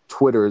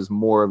 Twitter is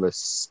more of an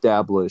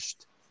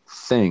established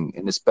thing,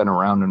 and it's been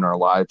around in our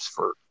lives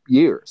for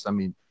years. I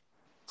mean,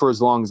 for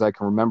as long as I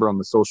can remember on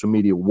the social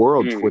media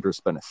world, Twitter's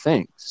been a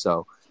thing.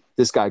 So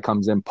this guy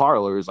comes in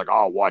Parler, is like,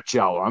 oh, watch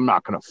out. I'm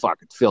not going to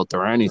fucking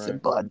filter anything,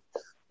 bud.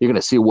 You're going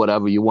to see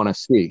whatever you want to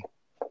see.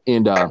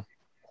 And,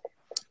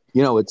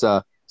 it's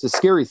a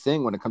scary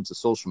thing when it comes to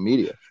social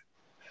media.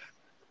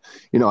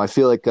 I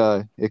feel like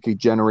it could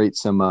generate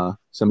some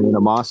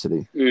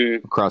animosity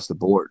across the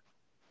board.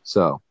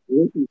 So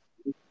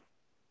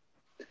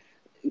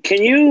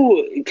can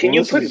you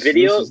put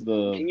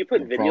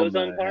videos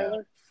on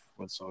Parler?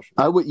 With social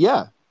media? I would,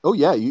 yeah. Oh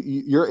yeah,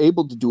 you're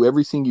able to do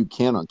everything you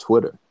can on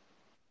Twitter.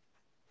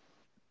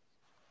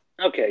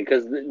 Okay,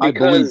 because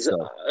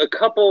so. a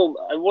couple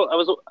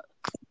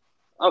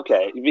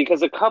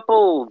because a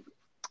couple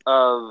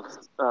of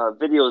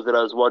videos that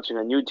I was watching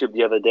on YouTube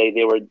the other day,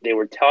 they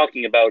were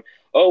talking about,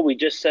 we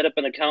just set up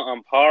an account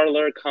on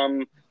Parler,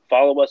 come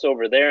follow us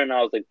over there, and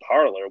I was like,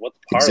 Parler, what's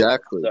Parler?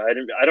 Exactly. So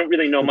I don't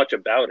really know much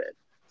about it.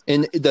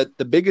 And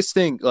the biggest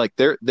thing, like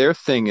their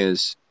thing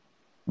is,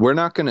 we're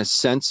not going to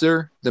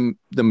censor the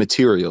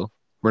material.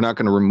 We're not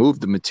going to remove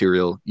the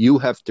material. You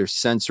have to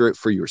censor it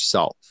for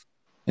yourself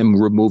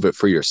and remove it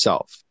for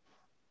yourself.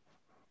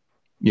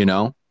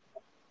 So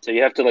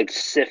you have to like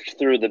sift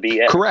through the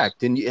BS.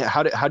 Correct. And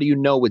how do you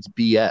know it's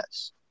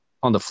BS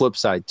on the flip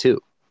side too?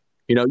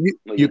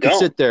 You can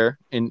sit there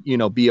and,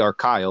 be our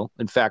Kyle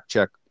and fact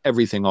check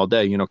everything all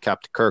day,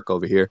 Captain Kirk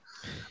over here.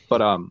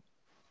 But,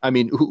 I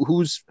mean,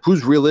 who's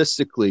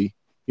realistically,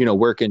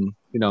 working,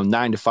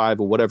 9 to 5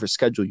 or whatever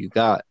schedule you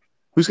got,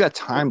 who's got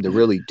time to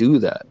really do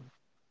that?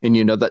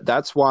 And,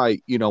 that's why,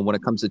 when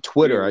it comes to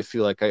Twitter, I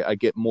feel like I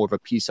get more of a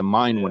peace of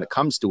mind when it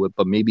comes to it,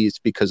 but maybe it's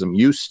because I'm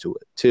used to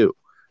it too.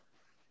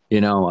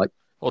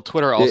 Well,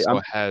 Twitter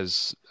also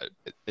has,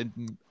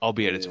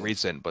 albeit it's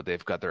recent, but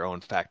they've got their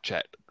own fact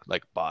check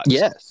like bots.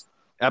 Yes,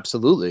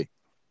 absolutely.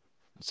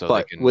 So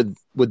but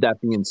with that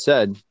being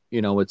said,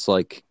 it's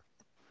like,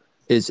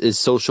 is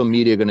social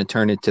media going to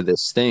turn into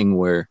this thing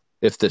where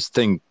if this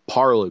thing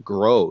Parler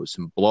grows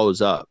and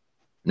blows up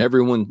and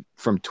everyone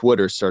from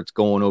Twitter starts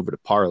going over to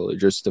Parler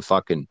just to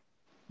fucking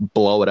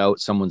blow it out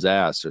someone's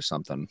ass or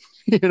something,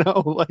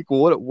 like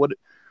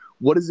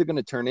what is it going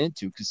to turn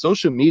into? Because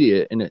social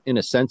media in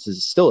a sense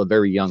is still a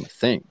very young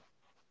thing.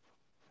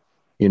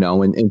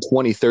 In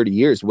 20, 30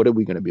 years, what are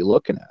we going to be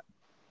looking at?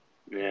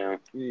 Yeah.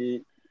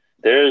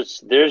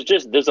 There's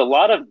a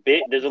lot of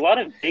big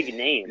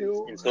names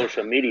in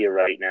social media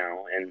right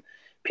now, and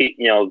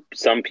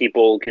some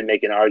people can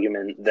make an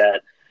argument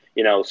that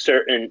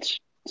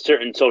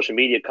certain social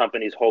media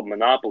companies hold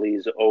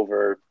monopolies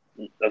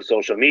of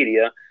social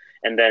media,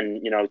 and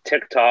then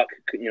TikTok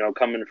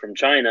coming from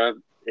China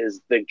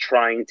is like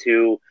trying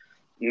to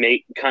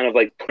make kind of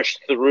like push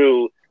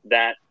through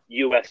that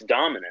U.S.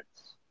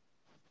 dominance,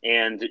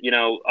 and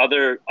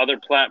other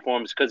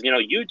platforms, because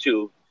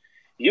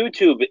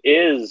YouTube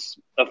is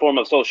a form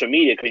of social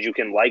media because you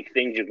can like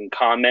things, you can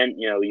comment,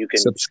 you can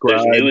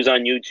subscribe. There's news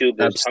on YouTube.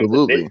 There's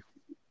absolutely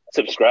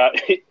subscribe.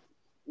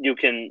 You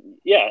can,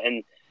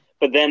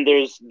 but then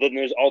there's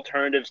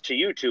alternatives to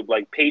YouTube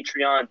like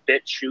Patreon,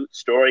 BitChute,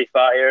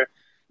 Storyfire.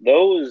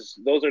 Those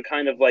are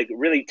kind of like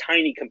really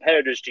tiny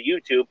competitors to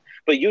YouTube,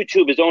 but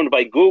YouTube is owned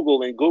by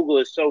Google, and Google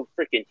is so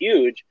freaking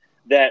huge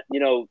that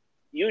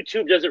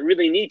YouTube doesn't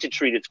really need to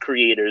treat its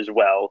creators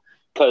well,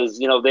 because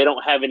they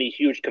don't have any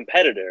huge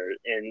competitor,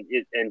 and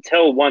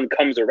until one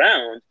comes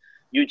around,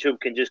 YouTube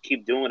can just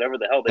keep doing whatever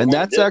the hell they want to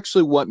do. And that's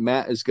actually what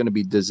Matt is going to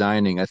be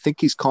designing. I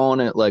think he's calling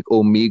it like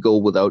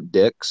Omegle without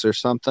dicks or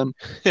something.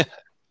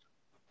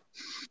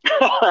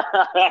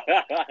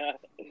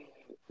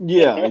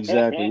 Yeah,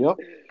 exactly. Yep.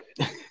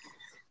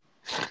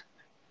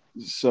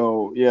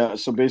 So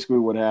basically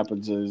what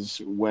happens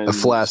is when a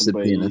flaccid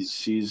somebody penis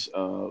sees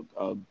a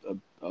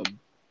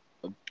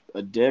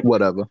dick,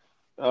 whatever,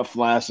 a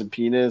flaccid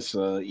penis,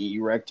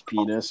 erect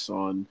penis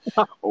on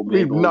Omegle,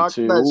 we knock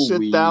that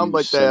shit down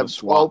like they have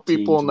 12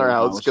 people in their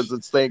house because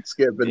it's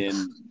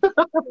Thanksgiving.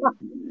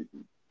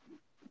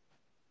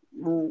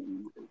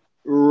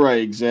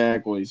 Right,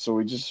 exactly. So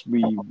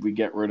we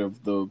get rid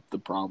of the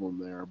problem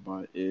there,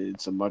 but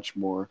it's a much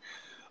more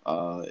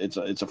it's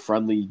a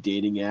friendly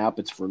dating app.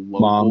 It's for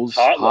locals,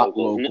 hot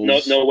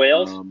locals. No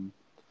whales.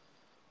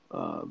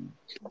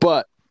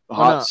 But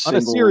on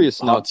a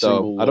serious note,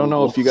 though, I don't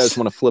know if you guys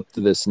want to flip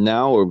to this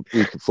now or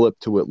we can flip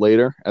to it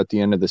later at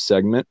the end of the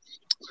segment.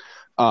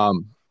 I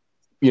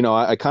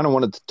kind of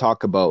wanted to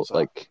talk about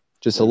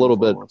just a little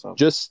bit,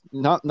 just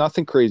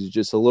nothing crazy,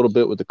 just a little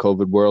bit with the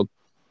COVID world.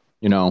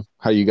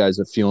 How you guys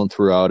are feeling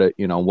throughout it.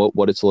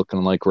 What it's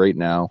looking like right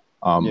now.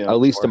 At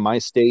least in my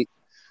state,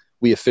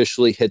 we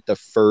officially hit the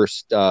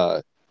first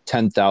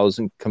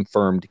 10,000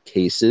 confirmed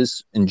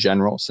cases in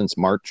general since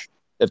March.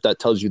 If that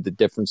tells you the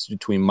difference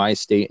between my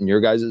state and your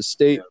guys'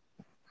 state.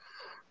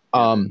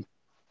 Correct.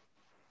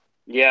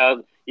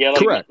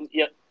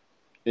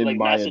 In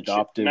my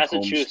adopted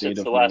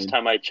Massachusetts, the last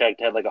time I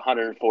checked, had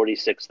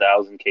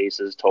 146,000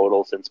 cases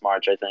total since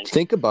March, I think.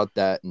 Think about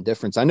that in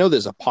difference. I know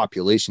there's a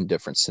population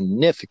difference,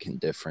 significant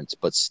difference,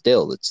 but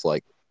still, it's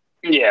like.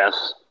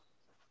 Yes.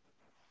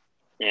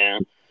 Yeah.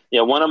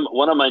 Yeah. One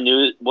of my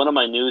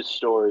news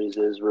stories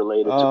is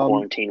related to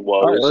quarantine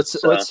woes. All right,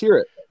 let's hear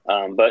it.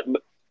 But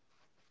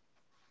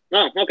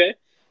no, okay.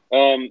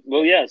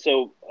 Well, yeah.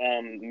 So,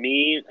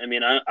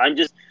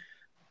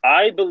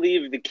 I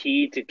believe the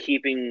key to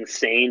keeping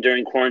sane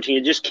during quarantine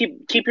is just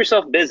keep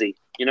yourself busy.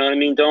 You know what I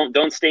mean?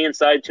 Don't stay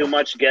inside too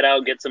much. Get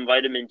out, get some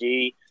vitamin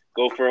D,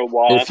 go for a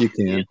walk. If you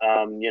can.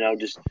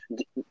 Just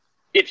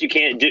if you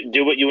can't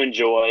do what you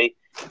enjoy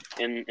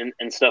and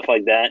stuff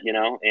like that,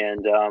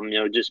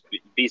 and just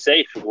be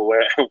safe.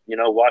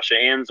 Wash your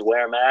hands,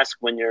 wear a mask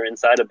when you're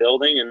inside a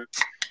building,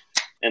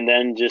 and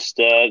then just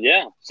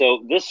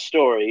So this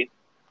story,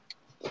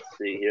 let's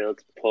see here.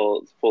 Let's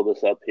pull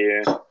this up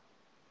here.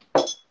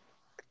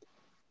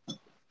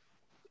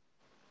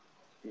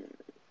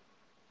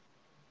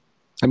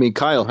 I mean,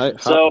 Kyle. Now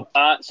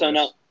I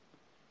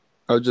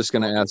was just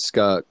going to ask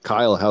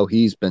Kyle how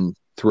he's been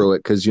through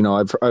it because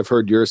I've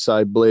heard your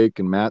side, Blake,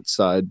 and Matt's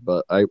side,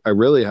 but I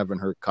really haven't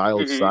heard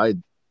Kyle's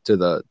side to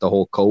the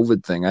whole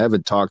COVID thing. I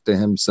haven't talked to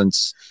him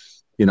since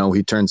he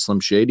turned Slim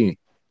Shady,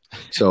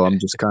 so I'm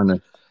just kind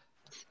of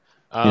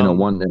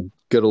wanting to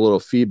get a little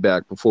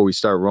feedback before we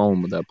start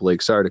rolling with that,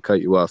 Blake. Sorry to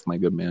cut you off, my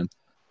good man.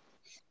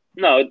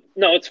 No,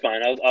 it's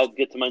fine. I'll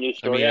get to my new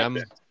story.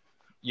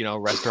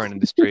 Restaurant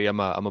industry. I'm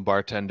a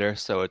bartender,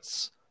 so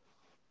it's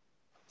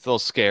a little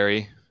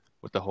scary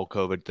with the whole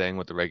COVID thing,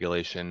 with the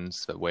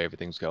regulations, the way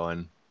everything's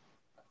going.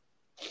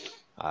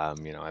 I've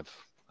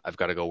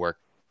got to go work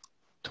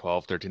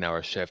 12,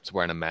 13-hour shifts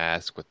wearing a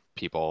mask with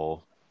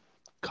people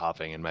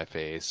coughing in my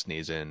face,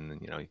 sneezing,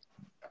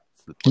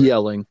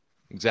 yelling.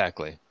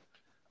 Exactly.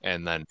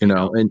 And then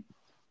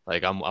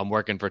I'm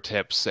working for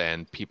tips,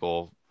 and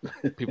people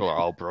are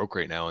all broke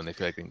right now, and they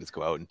feel like they can just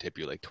go out and tip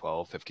you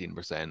 12,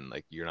 15%.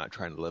 Like, you're not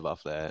trying to live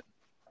off that.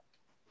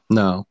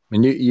 No,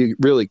 and you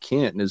really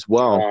can't as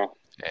well.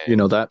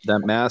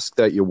 That mask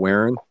that you're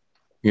wearing,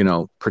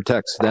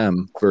 protects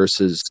them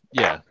versus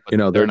they're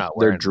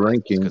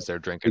drinking because they're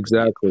drinking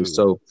exactly.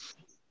 So,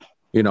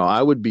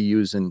 I would be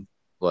using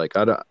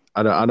I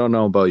don't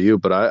know about you,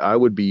 but I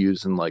would be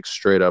using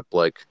straight up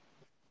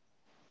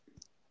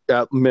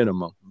at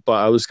minimum. But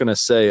I was gonna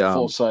say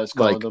full size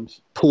condoms,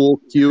 pool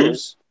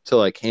cues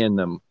to hand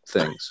them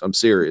things. I'm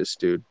serious,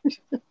 dude.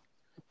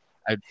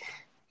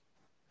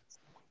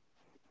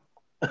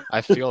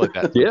 I feel like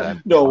that. Yeah.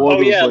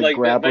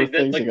 Grabber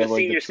things. The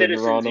senior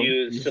citizens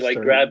use to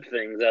grab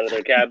things out of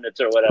their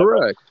cabinets or whatever.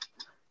 Correct.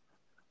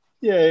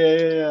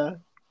 Yeah.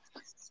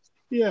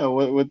 Yeah,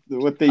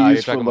 what they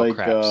use for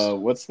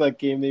what's that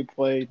game they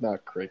play?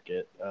 Not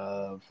cricket.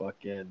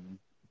 Fucking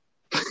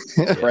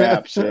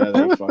craps. Yeah,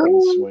 they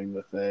fucking swing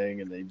the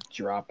thing and they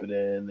drop it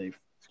in. They.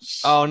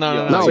 Oh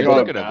no! It's like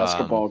on a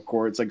basketball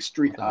court. It's like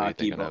street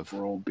hockey, but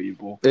for old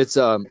people.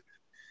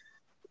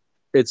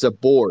 It's a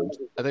board.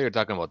 I think you're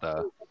talking about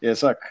the. Yeah,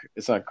 it's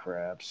not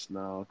craps.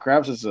 No,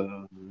 craps is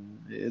a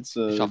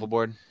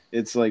shuffleboard.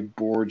 It's like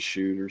board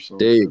shoot or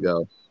something. There you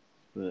go.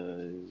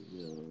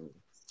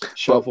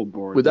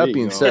 Shuffleboard. With that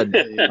being said,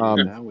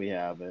 now we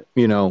have it.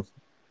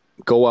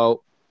 Go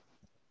out.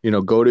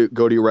 Go to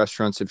your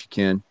restaurants if you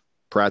can.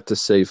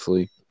 Practice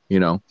safely.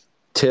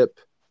 Tip.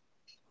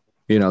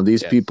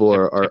 These people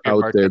are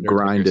out there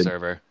grinding.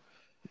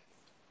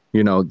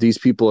 These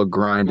people are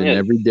grinding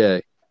every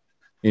day.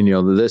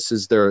 And, this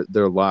is their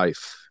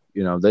life.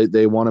 You know,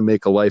 they want to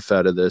make a life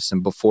out of this.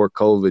 And before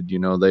COVID, you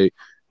know, they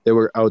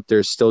were out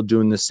there still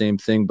doing the same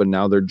thing, but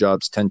now their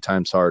job's 10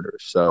 times harder.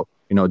 So,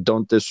 you know,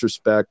 don't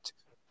disrespect,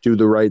 do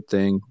the right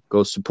thing,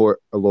 go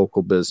support a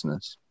local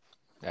business.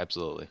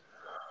 Absolutely.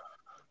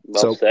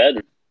 Well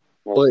said.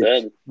 Well Blake,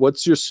 said.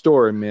 What's your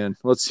story, man?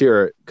 Let's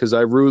hear it, because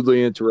I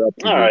rudely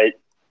interrupted you. All right.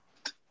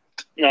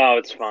 No,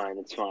 it's fine.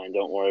 It's fine.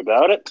 Don't worry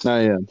about it. I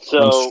am. So,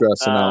 I'm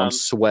stressing out. I'm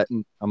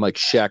sweating. I'm like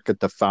Shaq at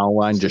the foul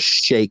line, just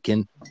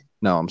shaking.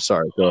 No, I'm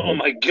sorry. Go ahead. Oh,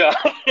 my God.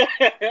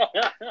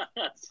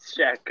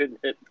 Shaq couldn't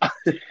hit.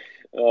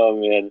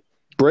 Oh, man.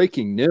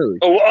 Breaking news.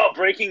 Oh,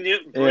 breaking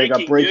news. Yeah, I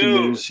got breaking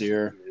news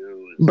here.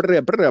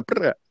 Breaking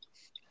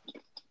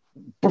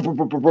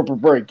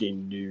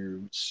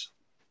news.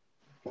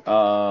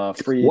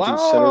 Free agent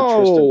center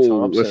Tristan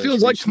Thompson. It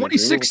feels like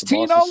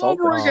 2016 all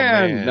over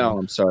again. Man. No,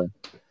 I'm sorry.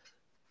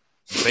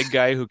 Big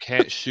guy who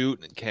can't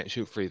shoot and can't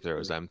shoot free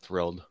throws. I'm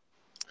thrilled.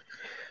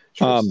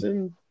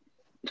 Tristan.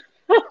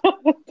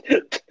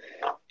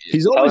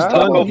 He's always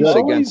done good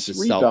against the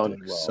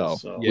Celtics, well,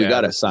 so we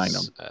got to sign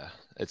him.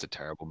 It's a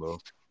terrible move.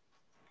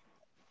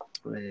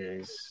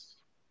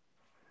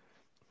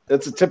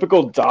 That's a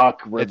typical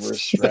Doc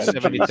Rivers strategy.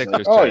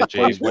 76ers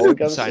strategy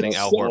with signing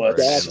Al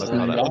Horford. And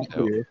look how that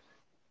went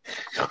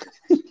out.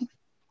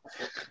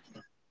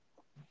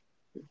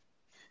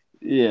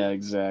 Yeah,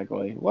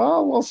 exactly.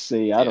 Well, we'll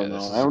see. I don't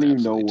know. I don't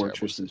even know where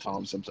Tristan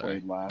Thompson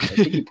played last. I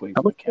think he played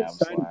for the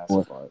Cavs last.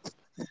 But...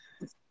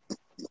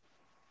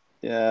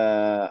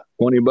 Yeah.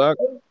 $20.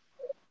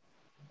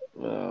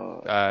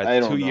 I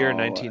don't 2 year,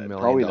 know. $19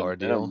 million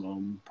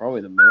deal.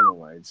 Probably the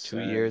minimum. I'd say.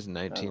 2 years,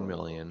 $19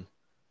 million.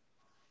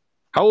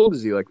 How old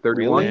is he? Like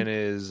 31? And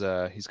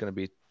he's going to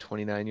be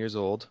 29 years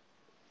old.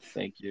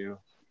 Thank you.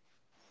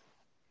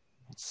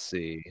 Let's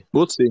see.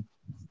 We'll see.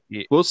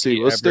 We'll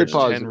see. Let's stay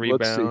positive. 10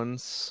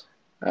 rebounds.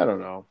 I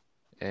don't know.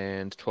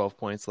 And 12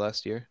 points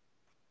last year.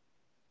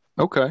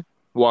 Okay.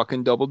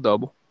 Walking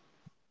double-double.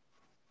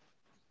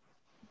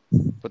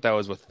 But that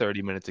was with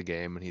 30 minutes a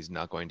game, and he's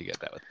not going to get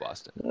that with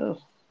Boston.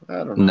 Well,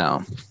 I don't know.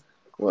 No.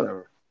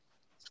 Whatever.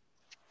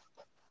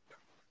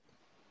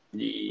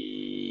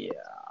 Yeah.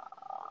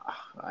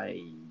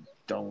 I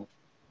don't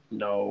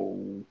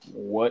know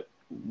what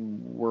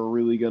we're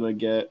really going to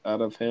get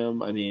out of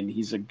him. I mean,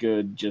 he's a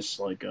good, just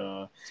like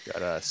a he's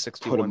got a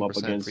 61% put him up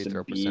against free the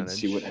throw beat, percentage.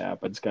 see what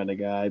happens kind of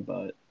guy,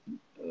 but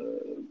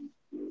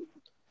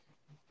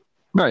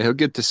right, he'll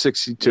get to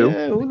 62.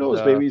 Yeah, who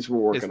knows? Maybe he's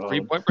working his on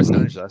 3-point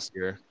percentage last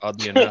year,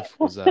 oddly enough,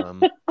 was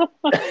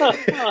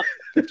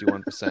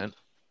 51%.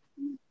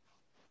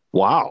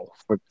 Wow.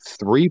 For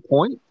 3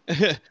 point?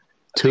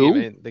 Two?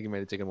 I think he might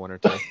have taken one or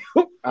two.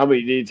 How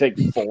many did he take?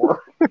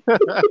 4?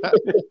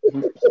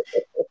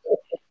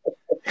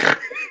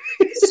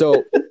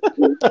 So,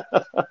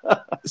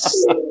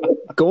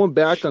 going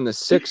back on the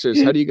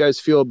Sixers, how do you guys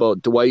feel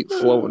about Dwight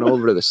floating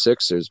over to the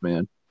Sixers,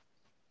 man?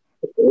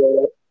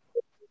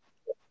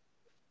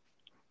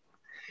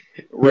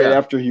 Right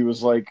after he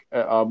was like,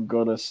 I'm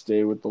going to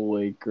stay with the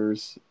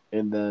Lakers,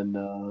 and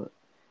then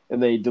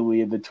he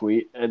deleted the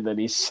tweet, and then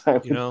he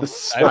signed with the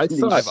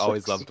 76ers. I've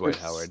always loved Dwight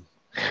Howard.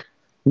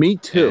 Me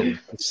too.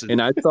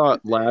 And I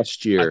thought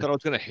last year, I thought I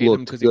was going to hate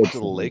him because he went to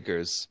the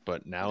Lakers,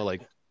 but now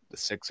like the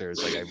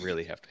Sixers, like I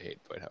really have to hate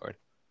Dwight Howard.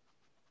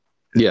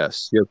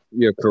 Yes,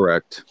 you're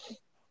correct.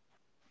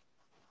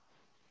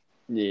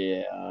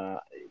 Yeah,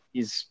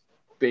 he's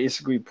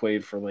basically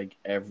played for like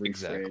every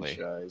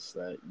franchise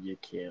that you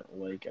can't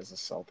like as a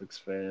Celtics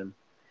fan.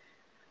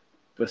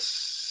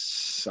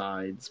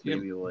 Besides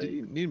maybe like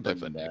he didn't play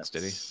for the Knicks,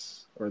 did he?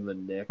 Or the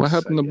Knicks. What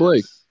happened to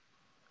Blake?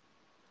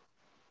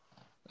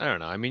 I don't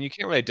know. I mean, you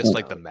can't really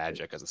dislike the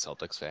Magic as a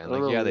Celtics fan.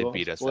 Like, yeah, they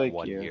beat us that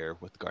one year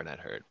with Garnett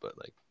hurt, but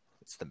like,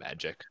 it's the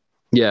Magic.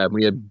 Yeah,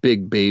 we had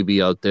Big Baby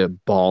out there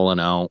balling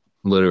out,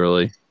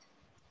 literally.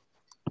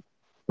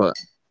 But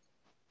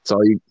it's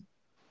all you.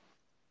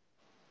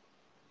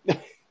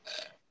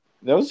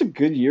 That was a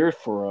good year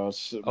for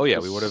us. Oh yeah,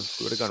 we would have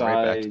gone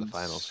right back to the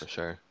finals for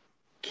sure.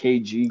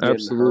 KG getting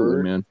absolutely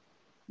hurt. Man.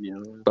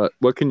 Yeah. But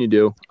what can you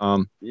do?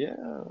 Yeah.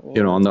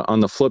 You know,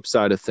 on the flip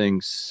side of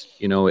things,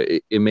 you know,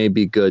 it may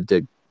be good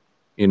to,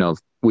 you know,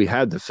 we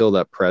had to fill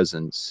that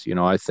presence. You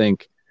know, I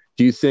think.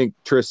 Do you think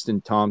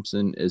Tristan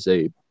Thompson is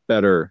a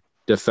better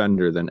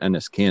defender than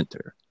Enes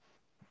Kanter?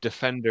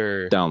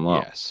 Defender down low.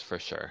 Yes, for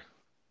sure.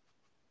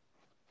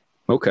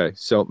 Okay,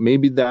 so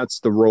maybe that's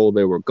the role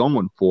they were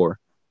going for,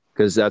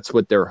 because that's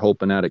what they're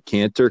hoping out of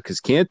Kanter. Because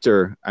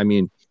Kanter, I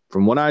mean,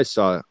 from what I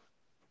saw,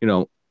 you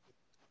know,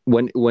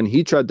 when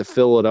he tried to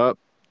fill it up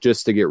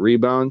just to get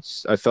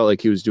rebounds, I felt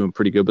like he was doing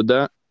pretty good with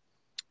that.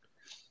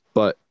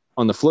 But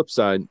on the flip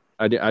side,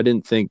 I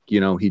didn't think,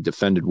 you know, he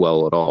defended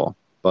well at all.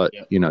 But,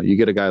 you know, you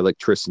get a guy like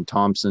Tristan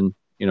Thompson,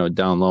 you know,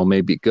 down low may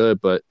be good,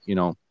 but, you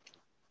know,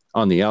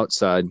 on the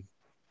outside,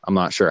 I'm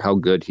not sure how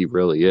good he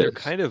really is. They're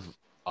kind of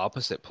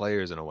opposite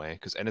players in a way,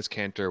 because Enes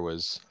Kanter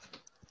was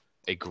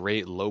a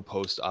great low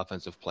post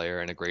offensive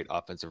player and a great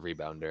offensive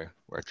rebounder,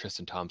 where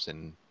Tristan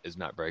Thompson is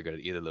not very good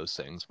at either of those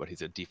things, but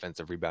he's a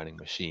defensive rebounding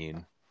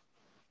machine.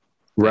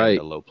 right?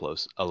 And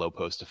a low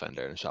post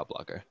defender and a shot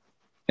blocker.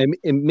 And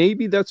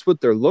maybe that's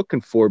what they're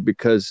looking for,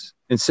 because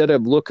instead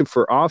of looking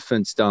for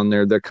offense down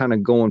there, they're kind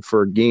of going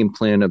for a game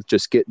plan of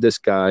just get this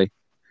guy.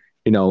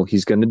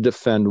 He's going to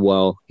defend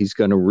well. He's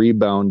going to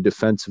rebound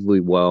defensively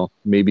well.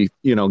 Maybe,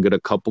 get a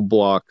couple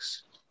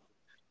blocks.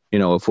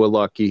 If we're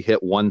lucky,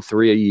 hit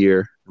 1-3 a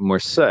year and we're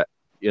set,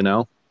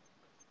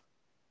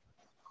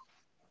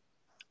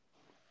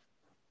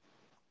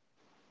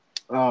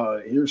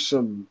 Here's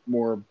some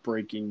more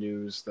breaking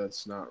news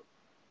that's not,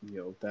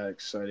 that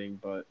exciting,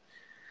 but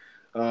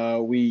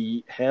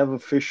we have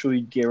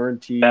officially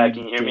guaranteed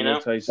Daniel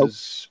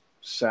Tice's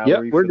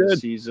salary for the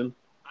season.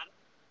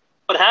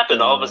 What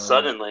happened all of a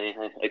sudden?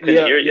 I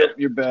couldn't hear you.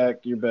 You're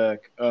back.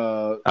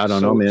 I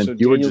don't know, man.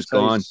 You were just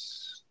gone.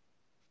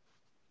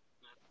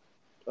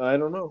 I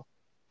don't know.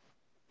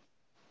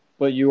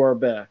 But you are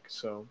back,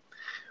 so.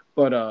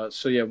 But,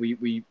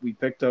 we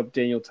picked up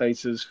Daniel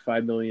Tice's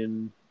 $5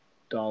 million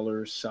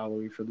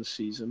salary for the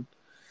season.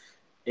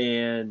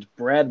 And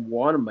Brad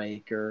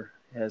Wanamaker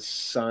has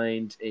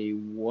signed a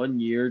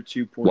 1-year,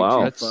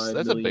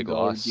 $2.25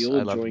 million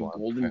deal to join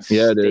Golden State.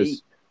 Yeah, it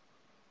is.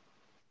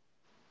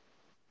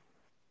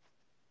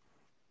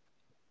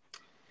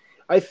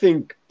 I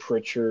think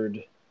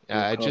Pritchard.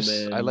 I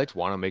liked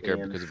Wanamaker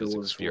because of his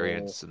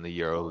experience in the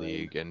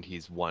EuroLeague, and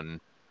he's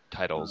won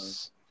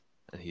titles,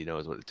 and he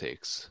knows what it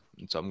takes.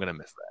 And so I'm gonna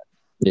miss that.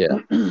 Yeah.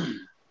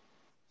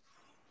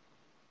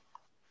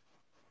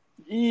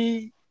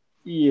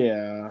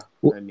 Yeah.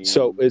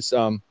 So it's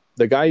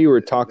the guy you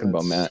were talking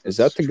about, Matt. Is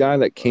that the guy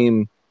that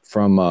came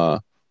from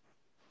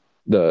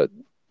the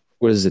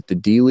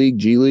D League,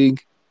 G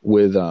League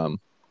with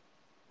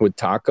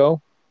Taco?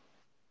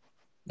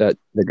 That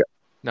the guy.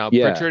 No,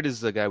 Pritchard is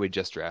the guy we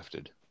just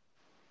drafted.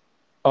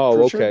 Oh,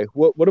 Pritchard? Okay.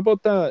 What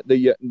about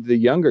the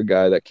younger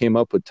guy that came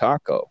up with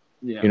Taco?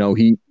 Yeah.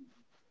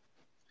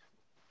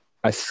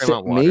 I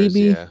think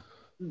maybe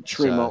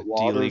Tremont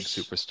Waters, D League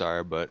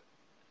superstar, but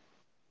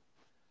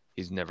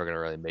he's never going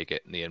to really make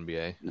it in the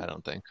NBA, I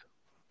don't think.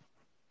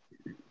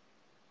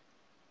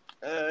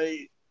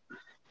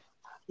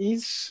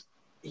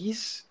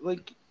 He's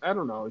like, I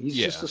don't know. He's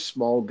just a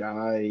small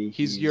guy.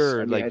 He's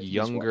your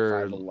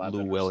younger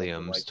Lou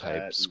Williams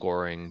type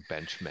scoring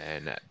bench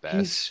man at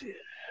best.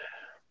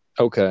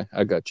 Okay,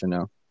 I got you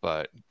now.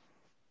 But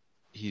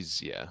he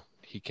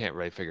can't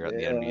really figure out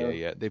the NBA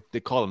yet. They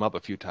called him up a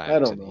few times. I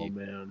don't know,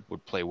 man.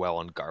 Would play well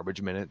on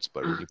garbage minutes,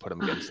 but when you put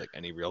him against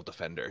any real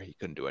defender, he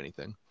couldn't do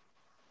anything.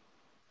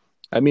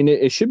 I mean,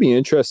 it should be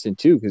interesting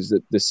too, because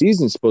the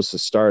season's supposed to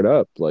start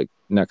up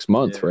next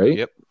month, right?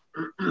 Yep.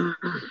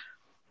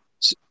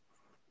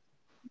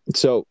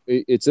 So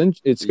it's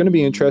going to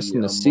be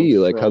interesting to see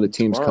how the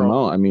teams come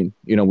out. I mean,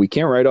 we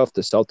can't write off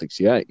the Celtics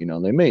yet.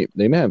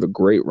 They may have a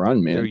great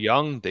run, man. They're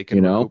young. They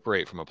can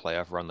recuperate from a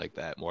playoff run like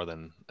that more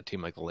than a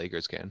team like the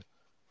Lakers can.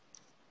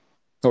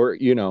 Or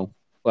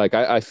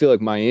I feel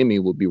like Miami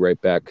will be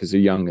right back because they're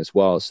young as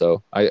well.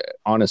 So I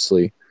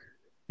honestly,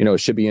 it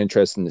should be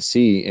interesting to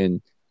see.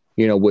 And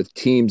with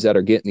teams that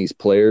are getting these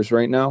players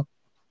right now,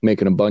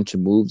 making a bunch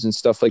of moves and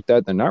stuff like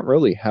that, they're not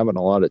really having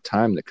a lot of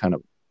time to kind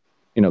of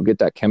get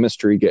that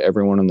chemistry, get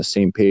everyone on the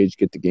same page,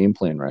 get the game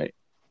plan right.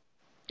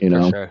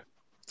 Sure.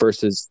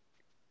 Versus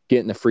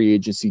getting the free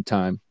agency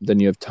time, then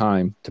you have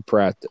time to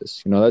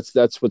practice.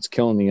 That's what's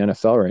killing the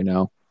NFL right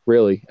now.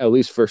 Really, at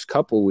least first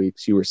couple of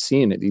weeks, you were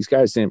seeing it. These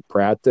guys didn't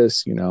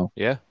practice.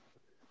 Yeah.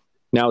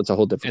 Now it's a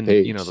whole different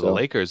page. The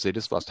Lakers, they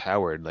just lost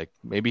Howard.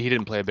 Maybe he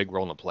didn't play a big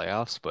role in the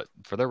playoffs, but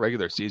for their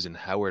regular season,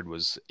 Howard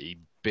was a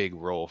big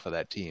role for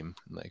that team.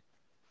 This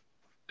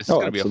is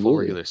going to be a full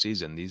regular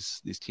season.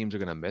 These teams are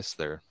going to miss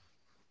their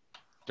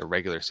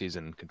regular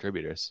season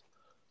contributors.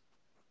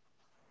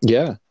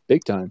 Yeah,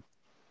 big time.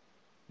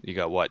 You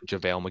got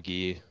JaVale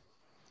McGee,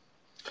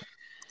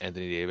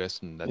 Anthony Davis,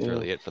 and that's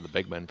really it for the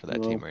big men for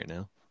that team right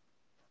now.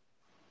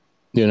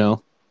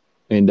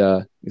 And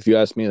if you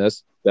ask me,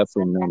 that's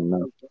definitely not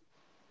enough.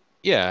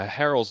 Yeah,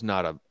 Harrell's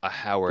not a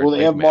Howard. Well,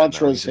 they have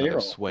Montrezl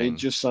Harrell. They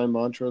just signed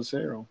Montrezl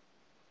Harrell.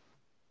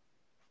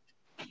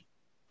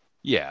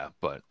 Yeah,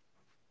 but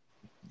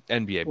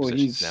NBA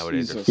positions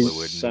nowadays are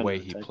fluid, and the way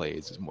he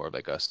plays is more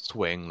like a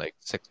swing,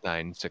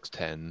 6'9",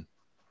 6'10",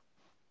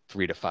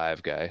 3 to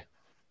 5 guy.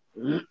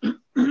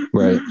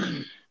 Right.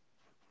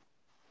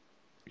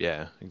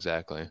 Yeah,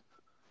 exactly.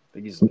 I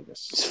think he's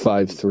he's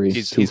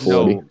 5'3",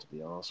 240.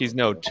 He's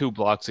no 2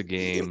 blocks a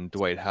game,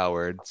 Dwight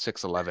Howard,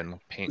 6'11",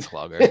 paint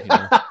clogger.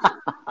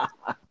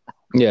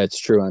 Yeah, it's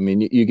true. I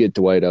mean, you get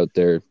Dwight out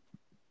there,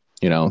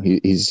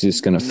 he's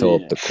just going to fill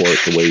up the court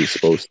the way he's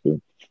supposed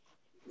to.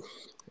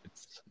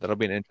 That'll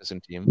be an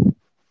interesting team.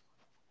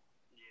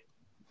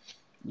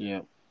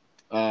 Yeah.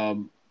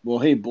 Well,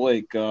 hey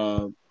Blake.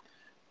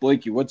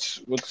 Blakey, what's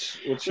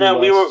your no?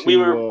 We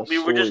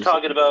were just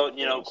talking about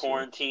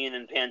quarantine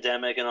and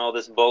pandemic and all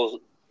this bull.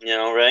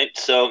 Right?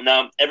 So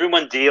now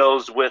everyone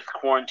deals with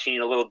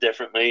quarantine a little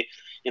differently.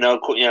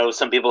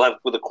 Some people have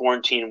with the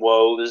quarantine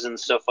woes and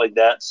stuff like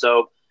that.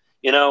 So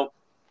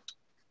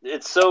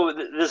it's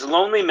this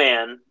lonely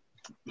man.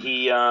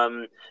 He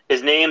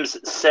his name's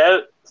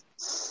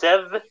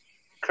Sev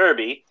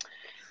Kirby,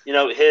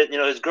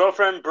 his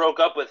girlfriend broke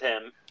up with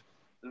him.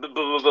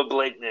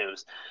 Blake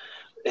news.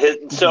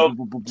 So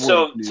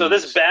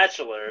this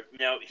bachelor,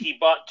 he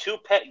bought 2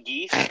 pet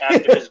geese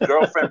after his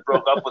girlfriend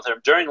broke up with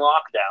him during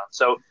lockdown.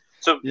 So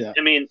yeah.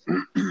 I mean,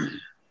 he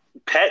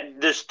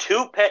has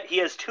 2 pet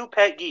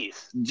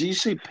geese. Did you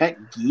say pet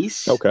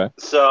geese? Okay.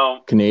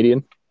 So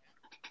Canadian.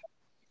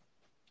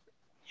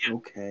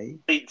 Okay.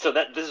 So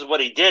this is what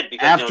he did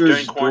because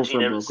during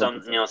quarantine,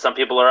 some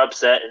people are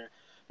upset and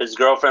his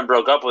girlfriend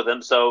broke up with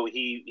him, so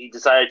he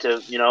decided to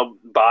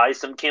buy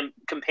some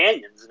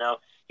companions.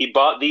 He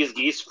bought these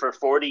geese for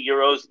 40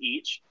 euros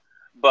each,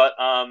 but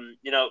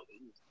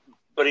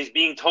but he's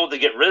being told to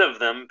get rid of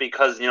them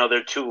because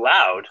they're too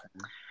loud.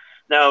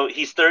 Now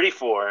he's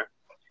 34,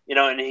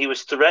 and he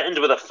was threatened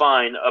with a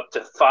fine up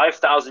to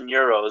 5,000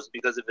 euros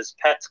because of his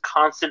pet's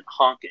constant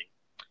honking.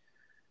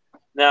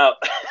 Now,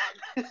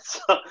 now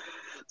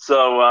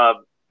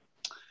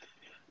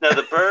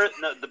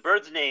the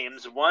birds'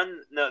 names.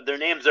 Their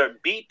names are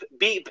Beep,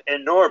 Beep,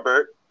 and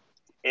Norbert,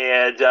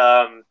 and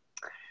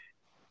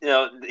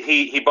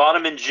he bought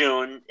them in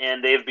June,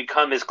 and they've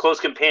become his close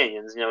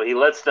companions. He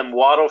lets them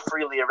waddle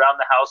freely around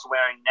the house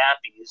wearing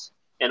nappies,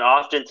 and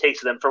often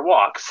takes them for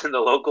walks in the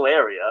local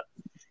area.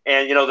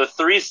 And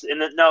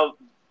now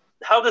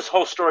how this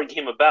whole story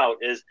came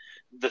about is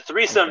the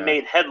threesome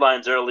made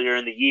headlines earlier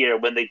in the year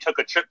when they took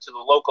a trip to the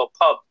local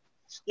pub.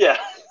 Yeah,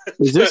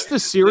 is this the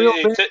serial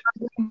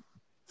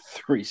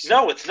threesome?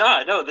 No, it's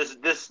not. No, this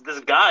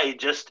guy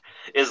just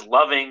is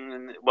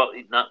loving. Well,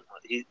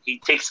 he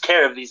takes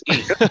care of these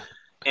geese,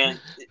 and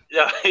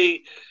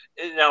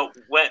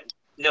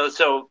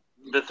so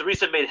the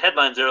threesome made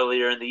headlines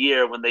earlier in the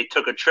year when they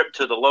took a trip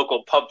to the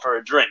local pub for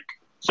a drink.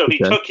 So he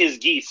took his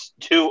geese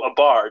to a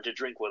bar to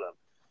drink with him.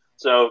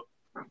 So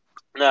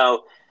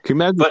now, can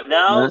you imagine? But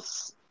now,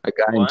 a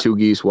guy and 2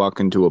 geese walk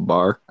into a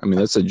bar. I mean,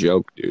 that's a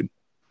joke, dude.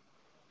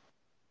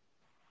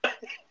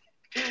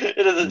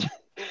 It is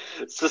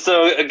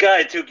so a guy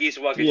and 2 geese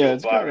walk into a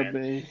bar.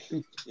 Yeah,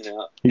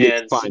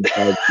 it's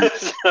gotta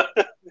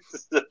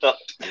be.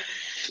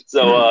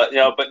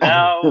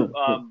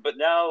 But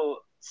now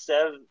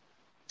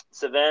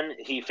Seven,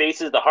 he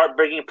faces the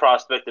heartbreaking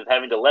prospect of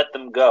having to let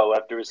them go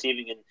after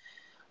receiving an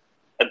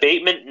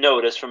abatement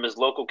notice from his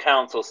local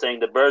council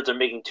saying the birds are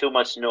making too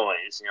much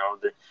noise.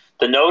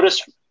 The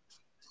notice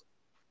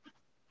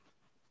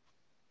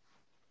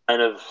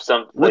kind of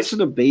some. What's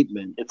an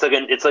abatement? It's like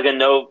a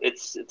note.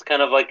 It's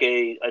kind of like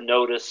a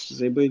notice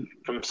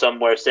from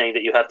somewhere saying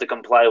that you have to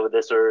comply with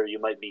this, or you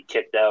might be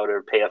kicked out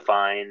or pay a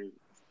fine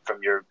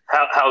from your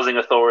housing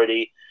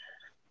authority.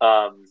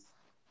 The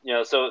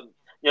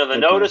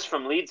notice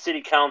from Leeds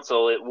City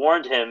Council, it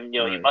warned him,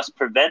 he must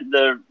prevent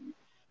the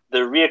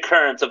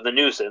reoccurrence of the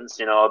nuisance,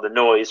 the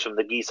noise from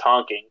the geese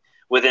honking,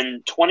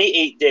 within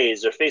 28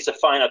 days or face a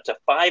fine up to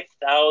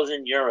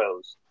 5,000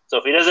 euros. So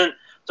if he doesn't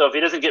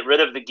get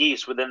rid of the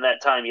geese within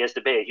that time, he has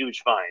to pay a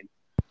huge fine.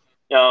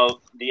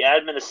 The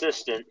admin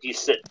assistant, he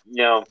said,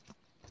 I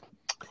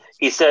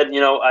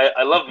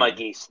love my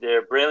geese.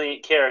 They're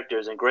brilliant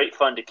characters and great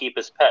fun to keep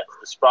as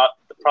pets.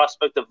 The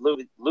prospect of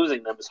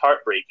losing them is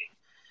heartbreaking.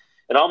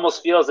 It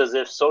almost feels as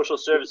if social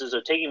services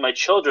are taking my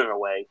children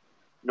away.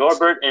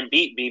 Norbert and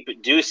Beep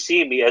Beep do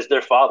see me as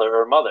their father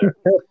or mother.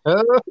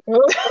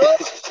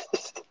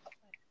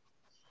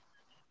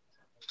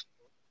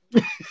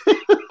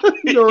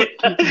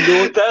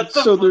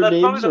 So their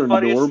names are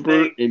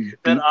Norbert and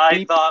Beep Beep?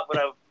 I thought when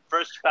I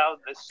first found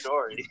this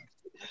story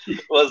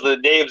was the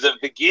names of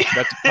the geese.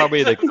 That's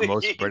probably the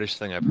most British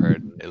thing I've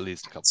heard in at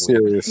least a couple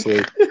Seriously.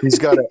 Of years. He's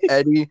got an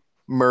Eddie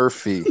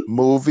Murphy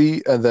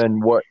movie and then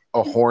what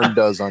a horn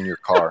does on your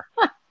car.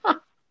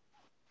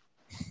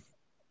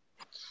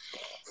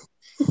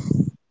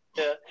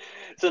 Yeah.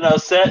 So now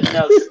Seven,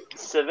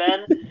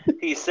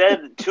 he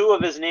said 2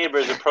 of his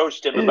neighbors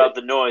approached him about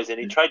the noise, and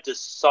he tried to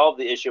solve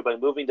the issue by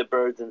moving the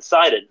birds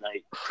inside at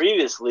night.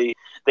 Previously,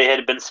 they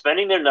had been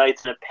spending their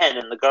nights in a pen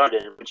in the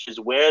garden, which is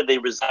where they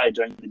reside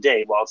during the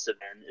day while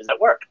Seven is at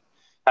work.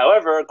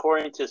 However,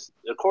 according to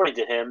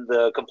him,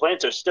 the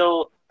complainants are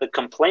still the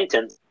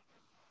complainants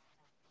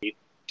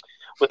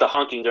with the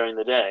honking during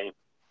the day.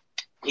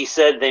 He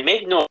said they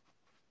make noise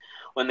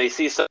when they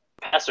see someone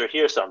pass or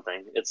hear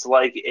something. It's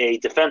like a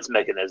defense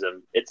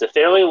mechanism. It's a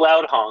fairly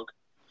loud honk,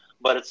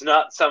 but it's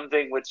not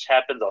something which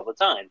happens all the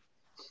time.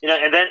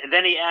 And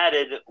then he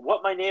added,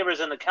 what my neighbors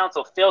in the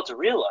council fail to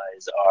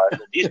realize are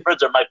that these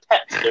birds are my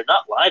pets. They're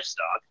not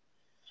livestock.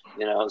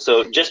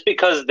 So just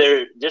because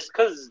they're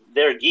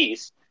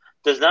geese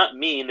does not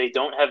mean they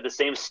don't have the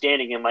same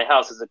standing in my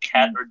house as a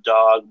cat or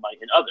dog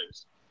might in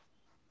others.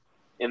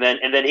 And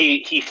then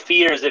he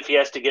fears if he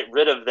has to get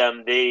rid of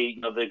them,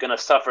 they're going to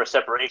suffer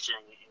separation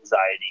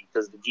anxiety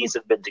because the geese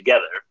have been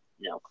together,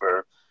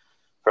 for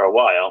a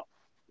while.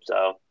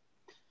 So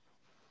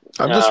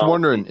I'm just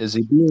wondering, is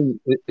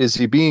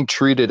he being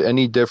treated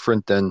any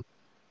different than,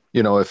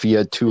 if he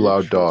had 2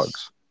 loud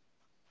dogs?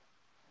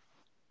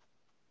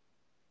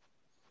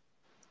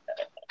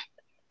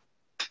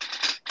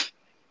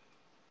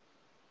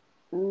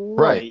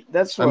 Right.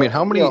 That's what I mean.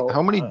 How many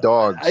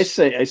dogs? I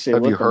say.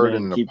 Have you heard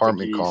in an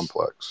apartment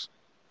complex?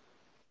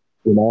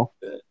 You know.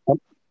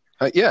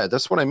 Yeah,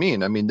 that's what I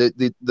mean. I mean,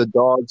 the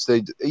dogs.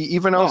 They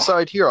even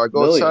outside here. I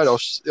go outside.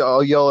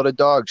 I'll yell at a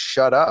dog,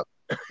 "Shut up,"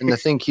 and the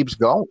thing keeps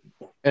going.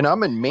 And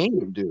I'm in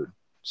Maine, dude.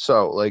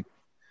 So like,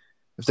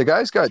 if the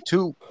guy's got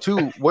two,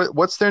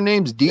 what's their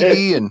names?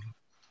 DD and.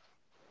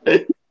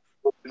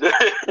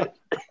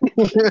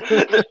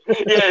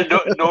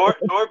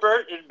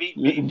 Norbert and Beep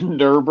Beep.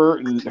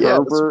 Norbert and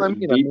Herbert and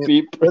Beep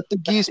Beep. Let the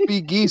geese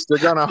be geese. They're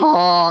gonna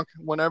honk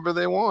whenever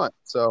they want.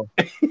 So.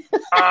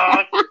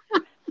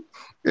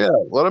 Yeah,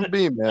 let them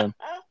be, man.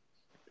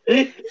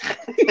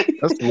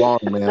 That's long,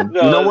 man.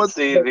 No, you know what?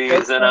 See,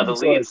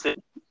 the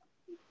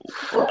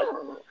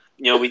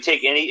lead. We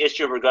take any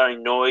issue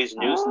regarding noise,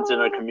 nuisance in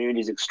our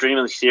communities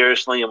extremely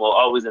seriously, and will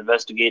always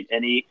investigate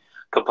any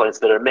complaints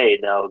that are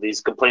made. Now,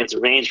 these complaints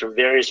range from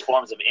various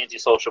forms of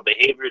antisocial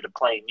behavior to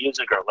playing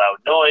music or loud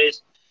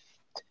noise.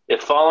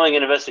 If following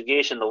an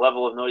investigation, the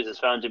level of noise is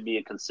found to be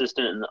a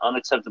consistent and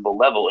unacceptable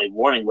level, a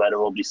warning letter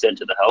will be sent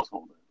to the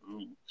household.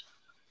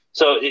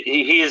 So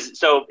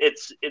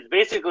it's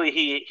basically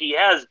he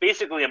has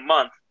basically a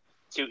month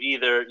to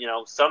either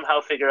somehow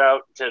figure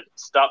out to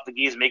stop the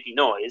geese making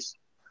noise,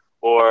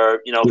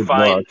 or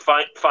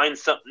find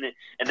something,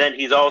 and then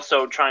he's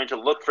also trying to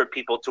look for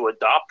people to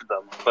adopt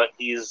them.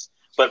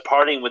 But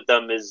parting with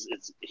them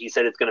he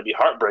said it's going to be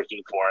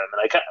heartbreaking for him,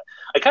 and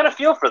I kind of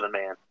feel for the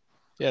man.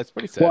 Yeah, it's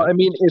pretty sad. Well, I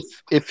mean,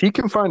 if he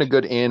can find a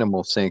good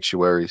animal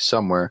sanctuary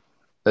somewhere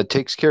that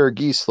takes care of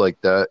geese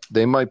like that,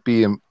 they might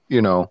be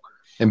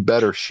in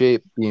better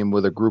shape being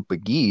with a group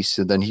of geese,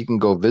 and then he can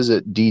go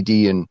visit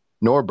DD and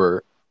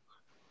Norbert,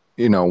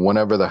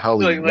 whenever the hell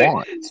he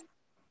wants.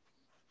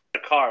 A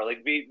car,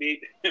 like beep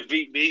beep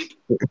beep beep.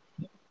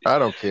 I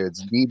don't care.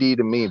 It's DD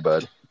to me,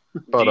 bud.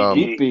 But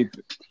beep beep.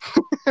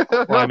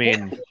 Well, I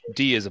mean,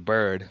 D is a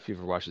bird. If you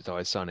ever watched It's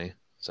Always Sunny,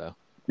 so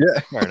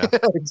yeah, fair enough.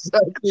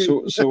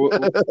 Exactly. So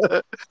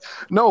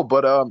no,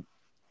 but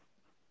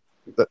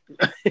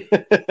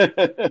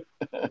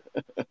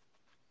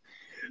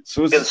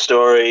So good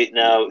story.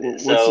 Now,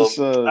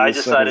 I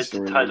decided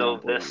to title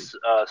this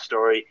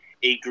story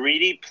 "A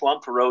Greedy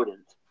Plump Rodent."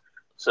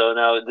 So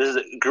now this is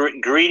a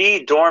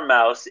greedy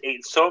dormouse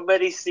ate so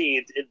many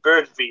seeds in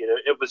bird feeder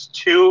it was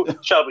too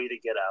chubby to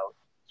get out.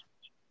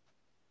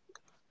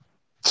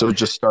 So it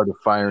just started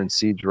firing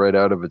seeds right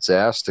out of its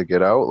ass to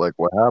get out? Like,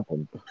 what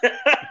happened?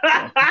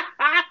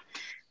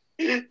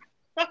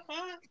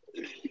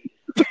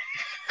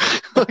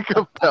 Like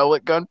a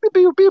pellet gun. Pew,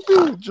 pew, pew,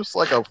 pew. Just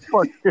like a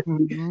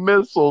fucking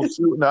missile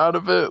shooting out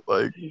of it.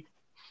 Like,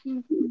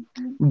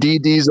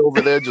 DD's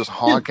over there just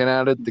honking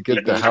at it to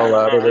get the hell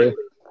out of there.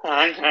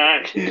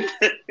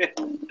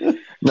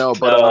 No,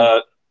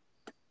 but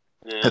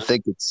I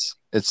think it's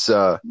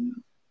I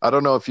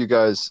don't know if you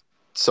guys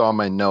saw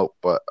my note,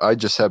 but I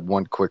just had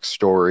one quick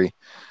story.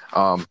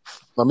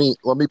 Let me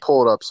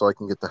pull it up so I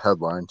can get the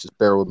headline. Just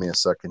bear with me a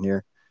second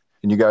here.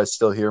 Can you guys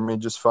still hear me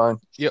just fine?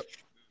 Yep.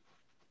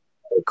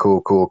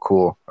 Cool.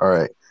 All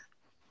right.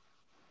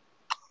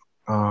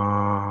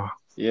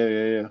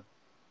 Yeah.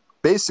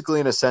 Basically,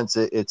 in a sense,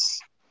 it's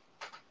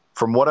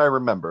from what I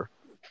remember,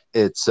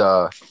 it's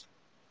oh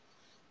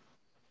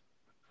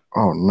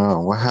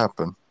no, what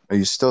happened? Are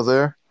you still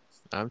there?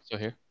 I'm still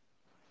here.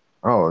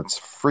 Oh, it's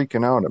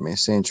freaking out at me,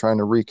 saying trying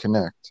to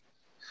reconnect.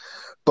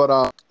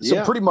 But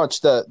so pretty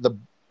much the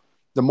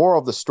moral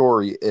of the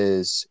story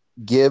is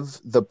give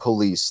the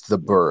police the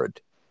bird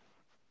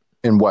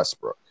in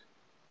Westbrook.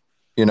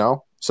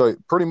 So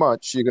pretty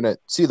much you're going to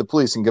see the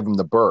police and give them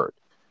the bird.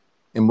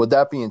 And with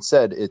that being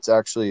said, it's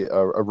actually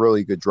a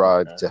really good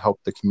drive to help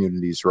the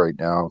communities right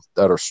now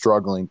that are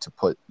struggling to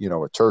put,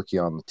 a turkey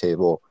on the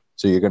table.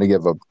 So you're going to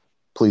give a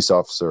police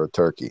officer a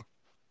turkey.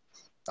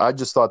 I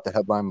just thought the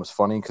headline was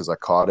funny because I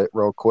caught it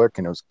real quick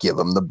and it was give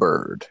them the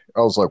bird.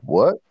 I was like,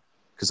 what?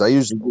 Because I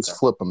usually just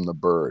flip them the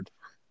bird.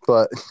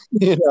 But,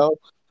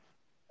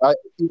 I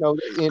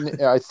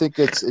think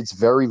it's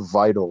very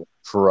vital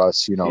for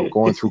us,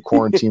 going through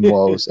quarantine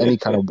woes, any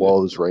kind of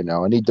woes right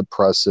now, any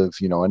depressive,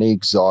 any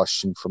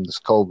exhaustion from this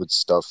COVID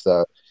stuff,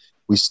 that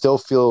we still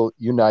feel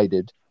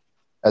united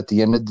at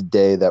the end of the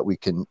day, that we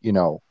can,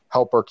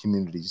 help our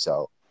communities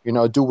out,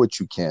 do what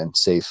you can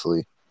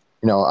safely.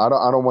 I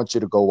don't want you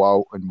to go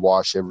out and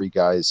wash every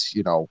guy's,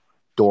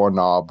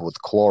 doorknob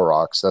with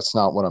Clorox. That's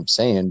not what I'm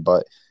saying.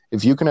 But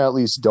if you can at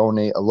least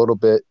donate a little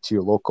bit to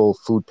your local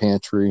food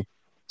pantry,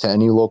 to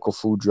any local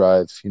food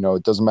drive,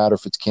 it doesn't matter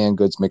if it's canned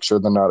goods, make sure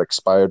they're not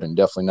expired, and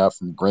definitely not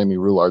from Grammy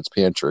Roulard's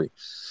pantry.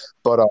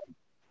 But, I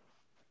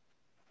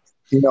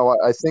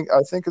think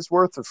it's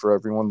worth it for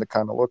everyone to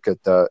kind of look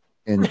at that.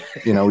 And,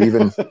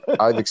 even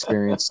I've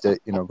experienced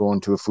it,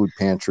 going to a food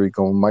pantry,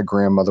 going with my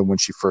grandmother when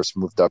she first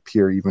moved up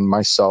here, even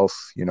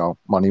myself,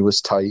 money was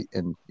tight.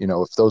 And,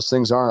 if those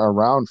things aren't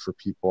around for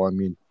people, I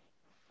mean,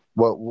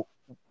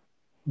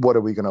 what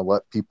are we going to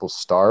let people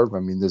starve? I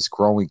mean, there's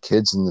growing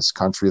kids in this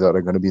country that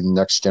are going to be the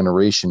next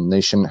generation. They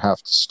shouldn't have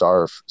to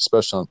starve,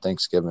 especially on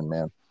Thanksgiving,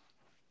 man.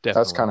 Definitely.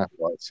 That's kind of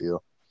how I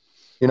feel.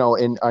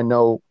 And I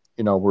know,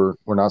 we're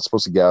not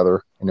supposed to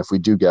gather. And if we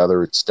do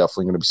gather, it's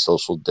definitely going to be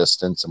social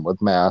distance and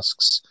with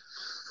masks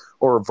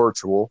or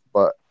virtual.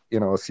 But,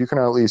 if you can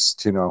at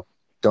least,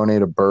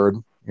 donate a bird,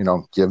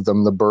 give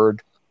them the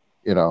bird,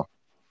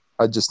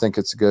 I just think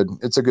it's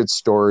a good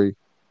story,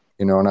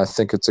 and I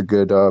think it's a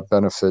good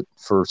benefit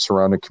for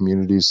surrounding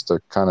communities to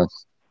kind of,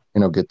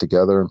 get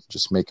together and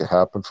just make it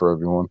happen for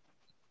everyone.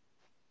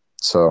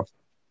 So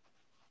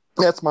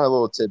that's my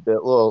little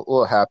tidbit,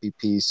 little happy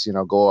piece,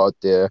 go out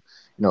there,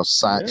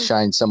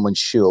 shine someone's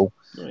shoe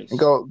and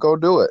go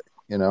do it,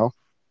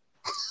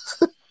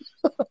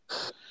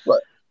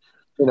 But,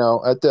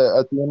 at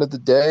the end of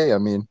the day, I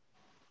mean,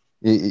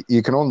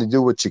 you can only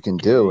do what you can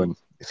do. And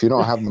if you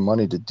don't have the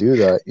money to do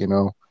that,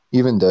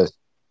 even to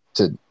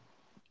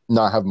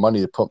not have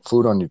money to put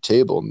food on your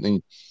table, I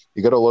mean,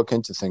 you got to look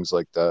into things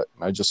like that.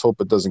 And I just hope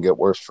it doesn't get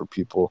worse for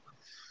people,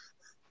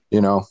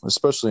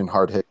 especially in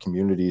hard hit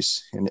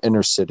communities in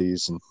inner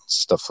cities and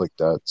stuff like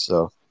that.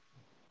 So,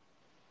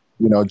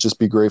 just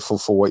be grateful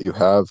for what you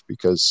have,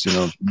 because,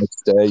 the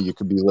next day you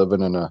could be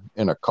living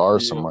in a car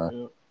somewhere,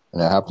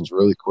 and it happens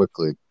really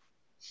quickly.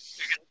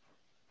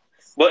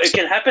 Well, it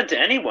can happen to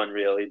anyone,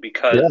 really,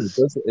 because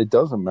it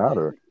doesn't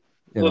matter.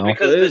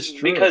 Because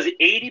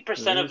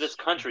 80% of this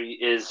country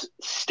is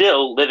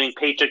still living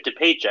paycheck to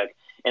paycheck,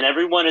 and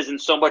everyone is in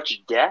so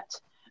much debt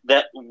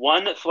that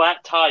one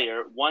flat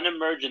tire, one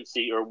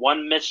emergency, or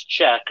one missed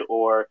check,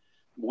 or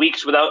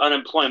weeks without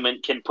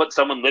unemployment can put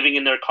someone living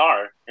in their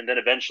car and then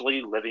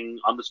eventually living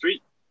on the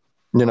street.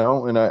 And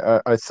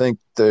I think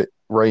that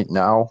right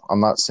now, I'm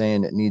not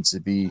saying it needs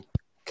to be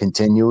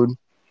continued.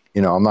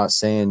 I'm not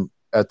saying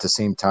at the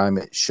same time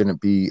it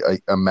shouldn't be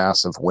a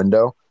massive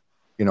window.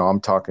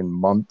 I'm talking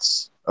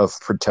months of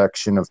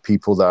protection of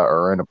people that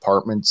are in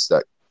apartments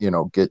that,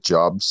 get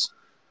jobs,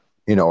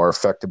 are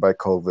affected by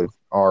COVID,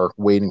 are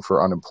waiting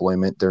for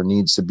unemployment. There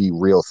needs to be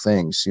real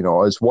things,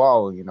 as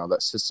well.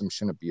 That system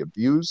shouldn't be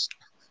abused,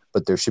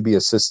 but there should be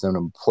a system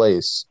in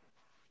place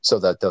so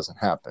that doesn't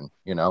happen,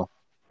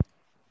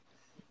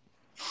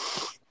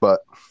 But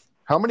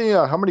how many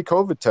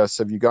COVID tests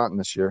have you gotten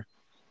this year?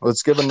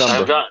 Let's give a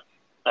number.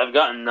 I've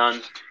gotten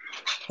none.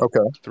 Okay.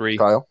 3.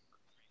 Kyle?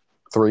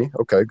 3.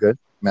 Okay, good.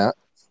 Matt?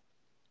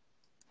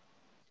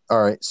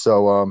 All right,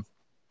 so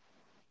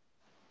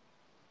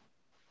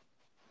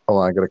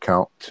hold on, I gotta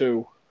count.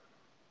 2.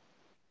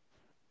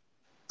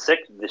 Sick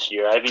this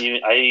year. I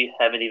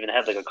haven't even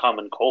had like a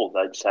common cold.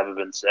 I just haven't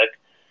been sick,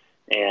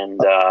 and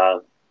I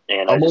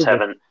just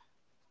haven't.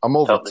 I'm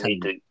over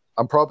 10.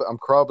 I'm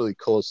probably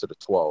closer to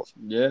 12.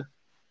 Yeah.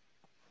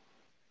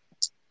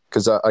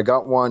 Because I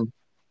got one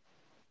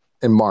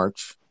in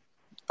March,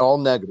 all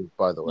negative,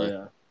 by the way.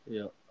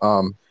 Yeah.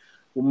 Well,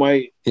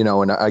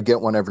 and I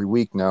get one every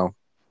week now.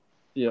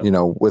 Yeah.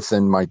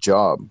 Within my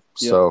job.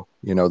 Yeah. So,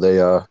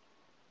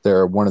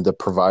 they're one of the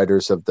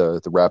providers of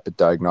the rapid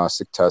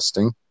diagnostic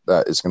testing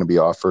that is going to be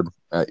offered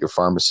at your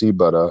pharmacy.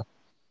 But,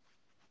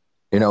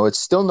 it's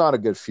still not a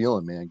good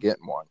feeling, man,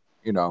 getting one.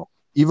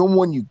 Even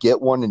when you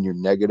get one and you're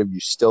negative, you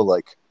still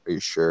like, are you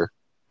sure?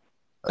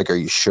 Like, are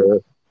you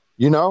sure?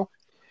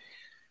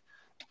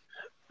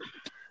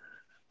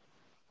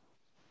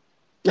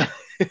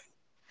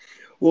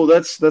 Well,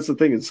 that's the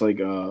thing. It's like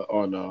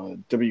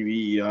on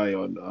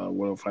WEEI on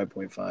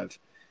 105.5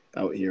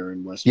 out here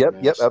in Western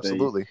Mass. Yep,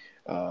 absolutely.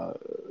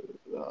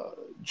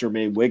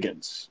 Jermaine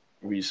Wiggins,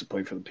 who used to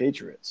play for the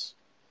Patriots,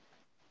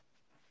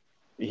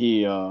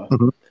 he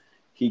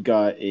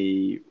got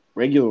a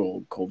regular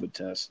old COVID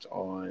test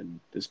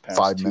on this past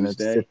 5 Tuesday,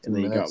 minutes, and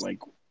then he minutes. got like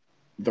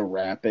the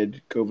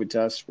rapid COVID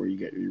test where you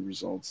get your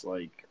results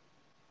like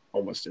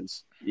almost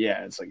it's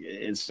like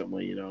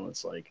instantly.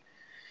 It's like.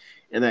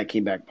 And that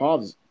came back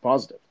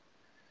positive.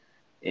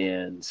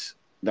 And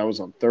that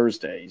was on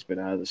Thursday. He's been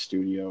out of the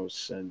studio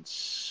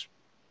since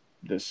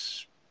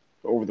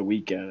over the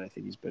weekend. I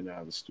think he's been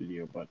out of the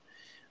studio. But,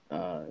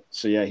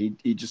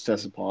 he just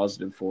tested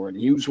positive for it.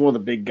 And he was one of the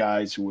big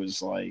guys who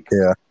was like,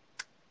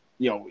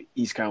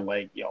 he's kind of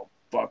like,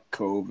 fuck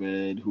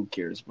COVID. Who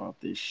cares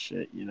about this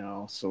shit,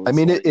 So I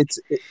mean, like,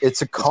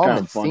 it's a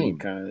common theme.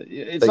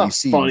 It's not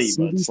funny,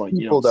 but it's like,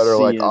 people that are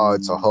like, oh,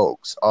 it's a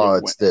hoax. Oh,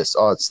 it's this.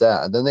 Oh, it's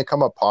that. And then they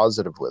come up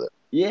positive with it.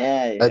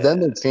 Yeah. And then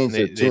they change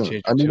their tune.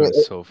 Change their tune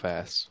so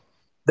fast.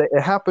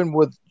 It happened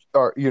with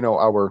our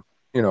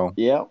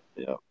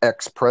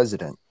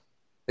ex-president.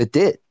 It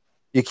did.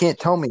 You can't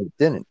tell me it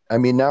didn't. I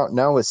mean,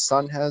 now his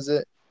son has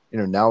it.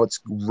 Now it's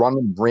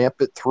running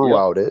rampant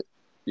throughout it.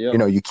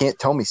 Yep. You can't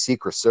tell me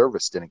Secret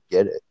Service didn't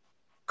get it.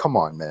 Come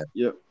on, man.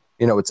 Yep.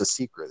 It's a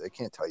secret. They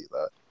can't tell you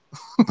that.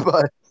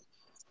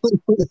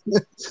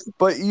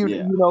 but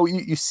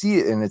you see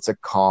it, and it's a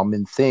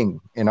common thing.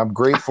 And I'm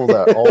grateful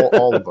that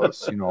all of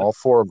us, all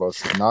 4 of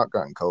us have not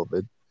gotten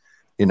COVID.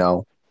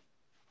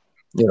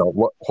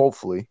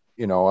 Hopefully,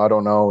 I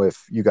don't know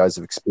if you guys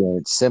have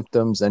experienced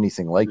symptoms,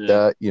 anything like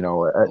that.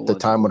 At the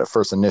time when it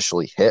first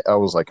initially hit, I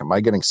was like, am I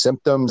getting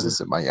symptoms?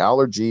 Is it my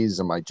allergies?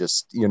 Am I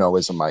just,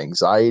 is it my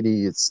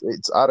anxiety? It's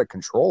out of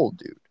control,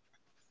 dude.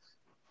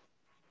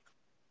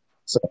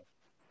 So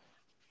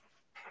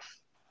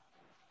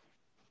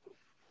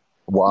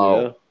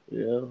Wow.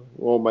 Yeah.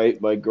 Well,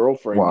 my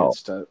girlfriend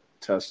gets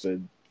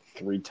tested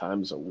 3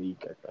 times a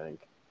week, I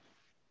think.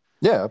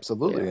 Yeah,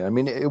 absolutely. Yeah. I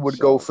mean, it would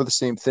go for the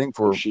same thing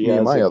for me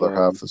and my other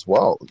half as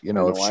well.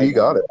 If she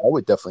got it, I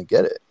would definitely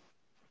get it.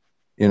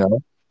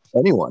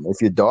 Anyone. If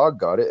your dog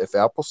got it, if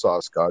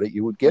Applesauce got it,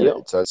 you would get it.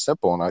 It's that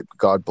simple. And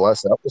God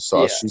bless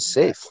Applesauce. Yeah, she's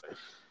safe.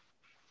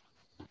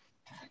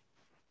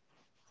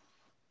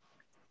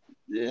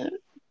 Yeah.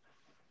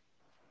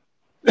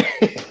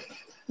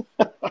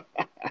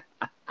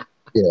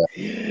 Yeah.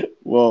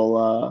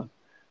 Well,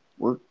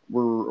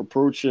 we're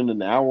approaching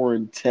an hour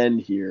and 10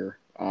 here.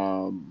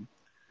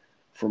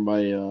 For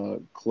my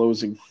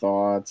closing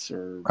thoughts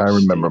or I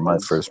remember my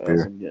first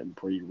beer. I'm getting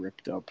pretty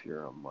ripped up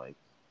here. I'm like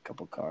a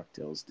couple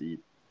cocktails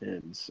deep,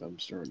 and so I'm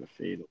starting to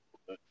fade a little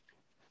bit.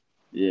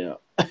 Yeah.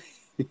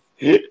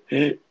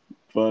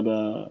 But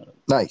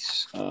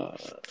nice.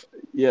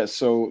 Yeah,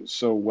 so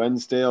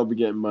Wednesday I'll be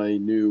getting my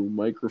new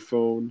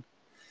microphone,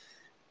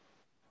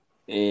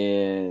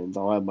 and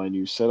I'll have my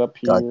new setup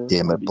here. God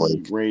damn it,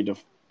 Blake!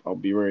 I'll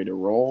be ready to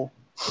roll.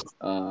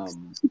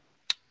 And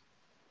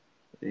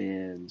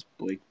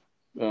Blakey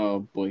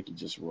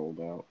just rolled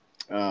out.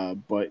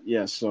 But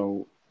yeah,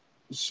 so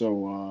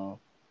yeah,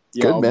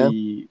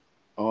 Good,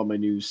 I'll have my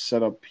new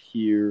setup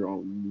here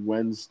on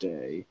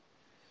Wednesday.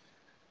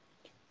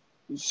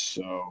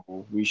 So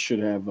we should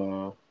have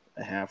a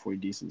halfway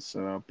decent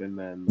setup, and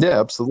then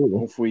absolutely.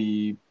 Hopefully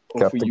you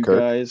Kirk.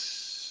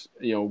 guys,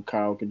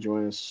 Kyle can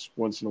join us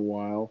once in a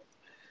while,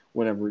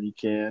 whenever he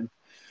can.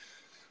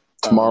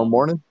 Tomorrow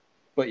morning.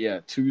 But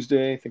yeah,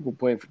 Tuesday. I think we'll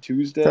plan for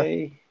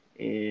Tuesday,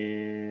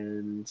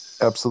 and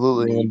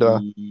absolutely,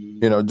 maybe,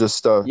 and just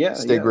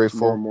stay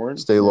grateful, morning,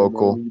 stay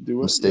local,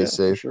 and stay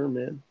safe. For sure,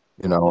 man.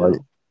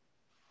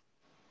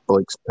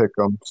 Blake's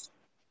Pick'ems.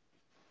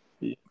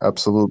 Yeah.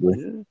 Absolutely.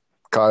 Yeah.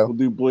 Kyle. We'll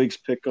do Blake's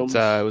Pick'ems.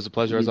 It was a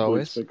pleasure as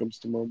always. Blake's Pick'ems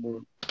tomorrow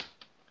morning.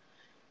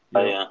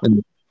 Yeah.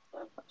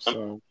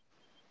 So.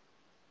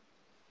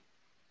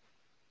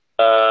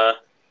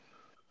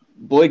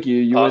 Blake,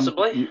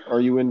 are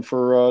you in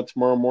for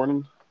tomorrow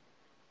morning?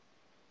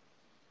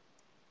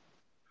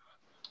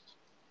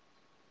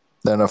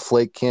 Then a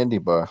flake candy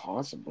bar.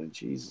 Possibly.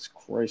 Jesus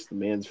Christ, the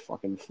man's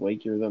fucking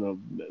flakier than a...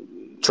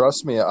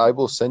 Trust me, I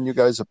will send you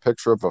guys a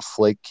picture of a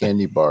flake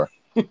candy bar.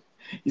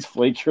 He's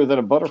flakier than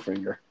a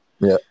Butterfinger.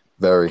 Yeah,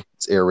 very.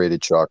 It's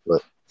aerated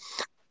chocolate.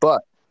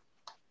 But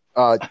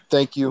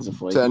thank you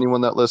to anyone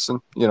that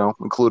listened,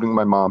 including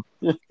my mom.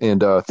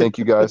 And thank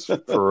you guys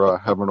for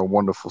having a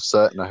wonderful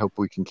set, and I hope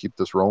we can keep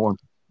this rolling.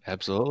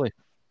 Absolutely.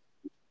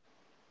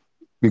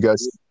 You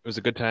guys, it was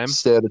a good time.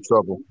 Stay out of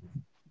trouble.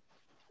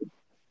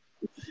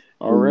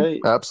 All right.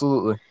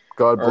 Absolutely.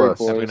 God bless.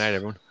 Have a good night,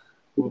 everyone.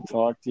 We'll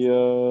talk to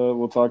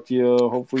you hopefully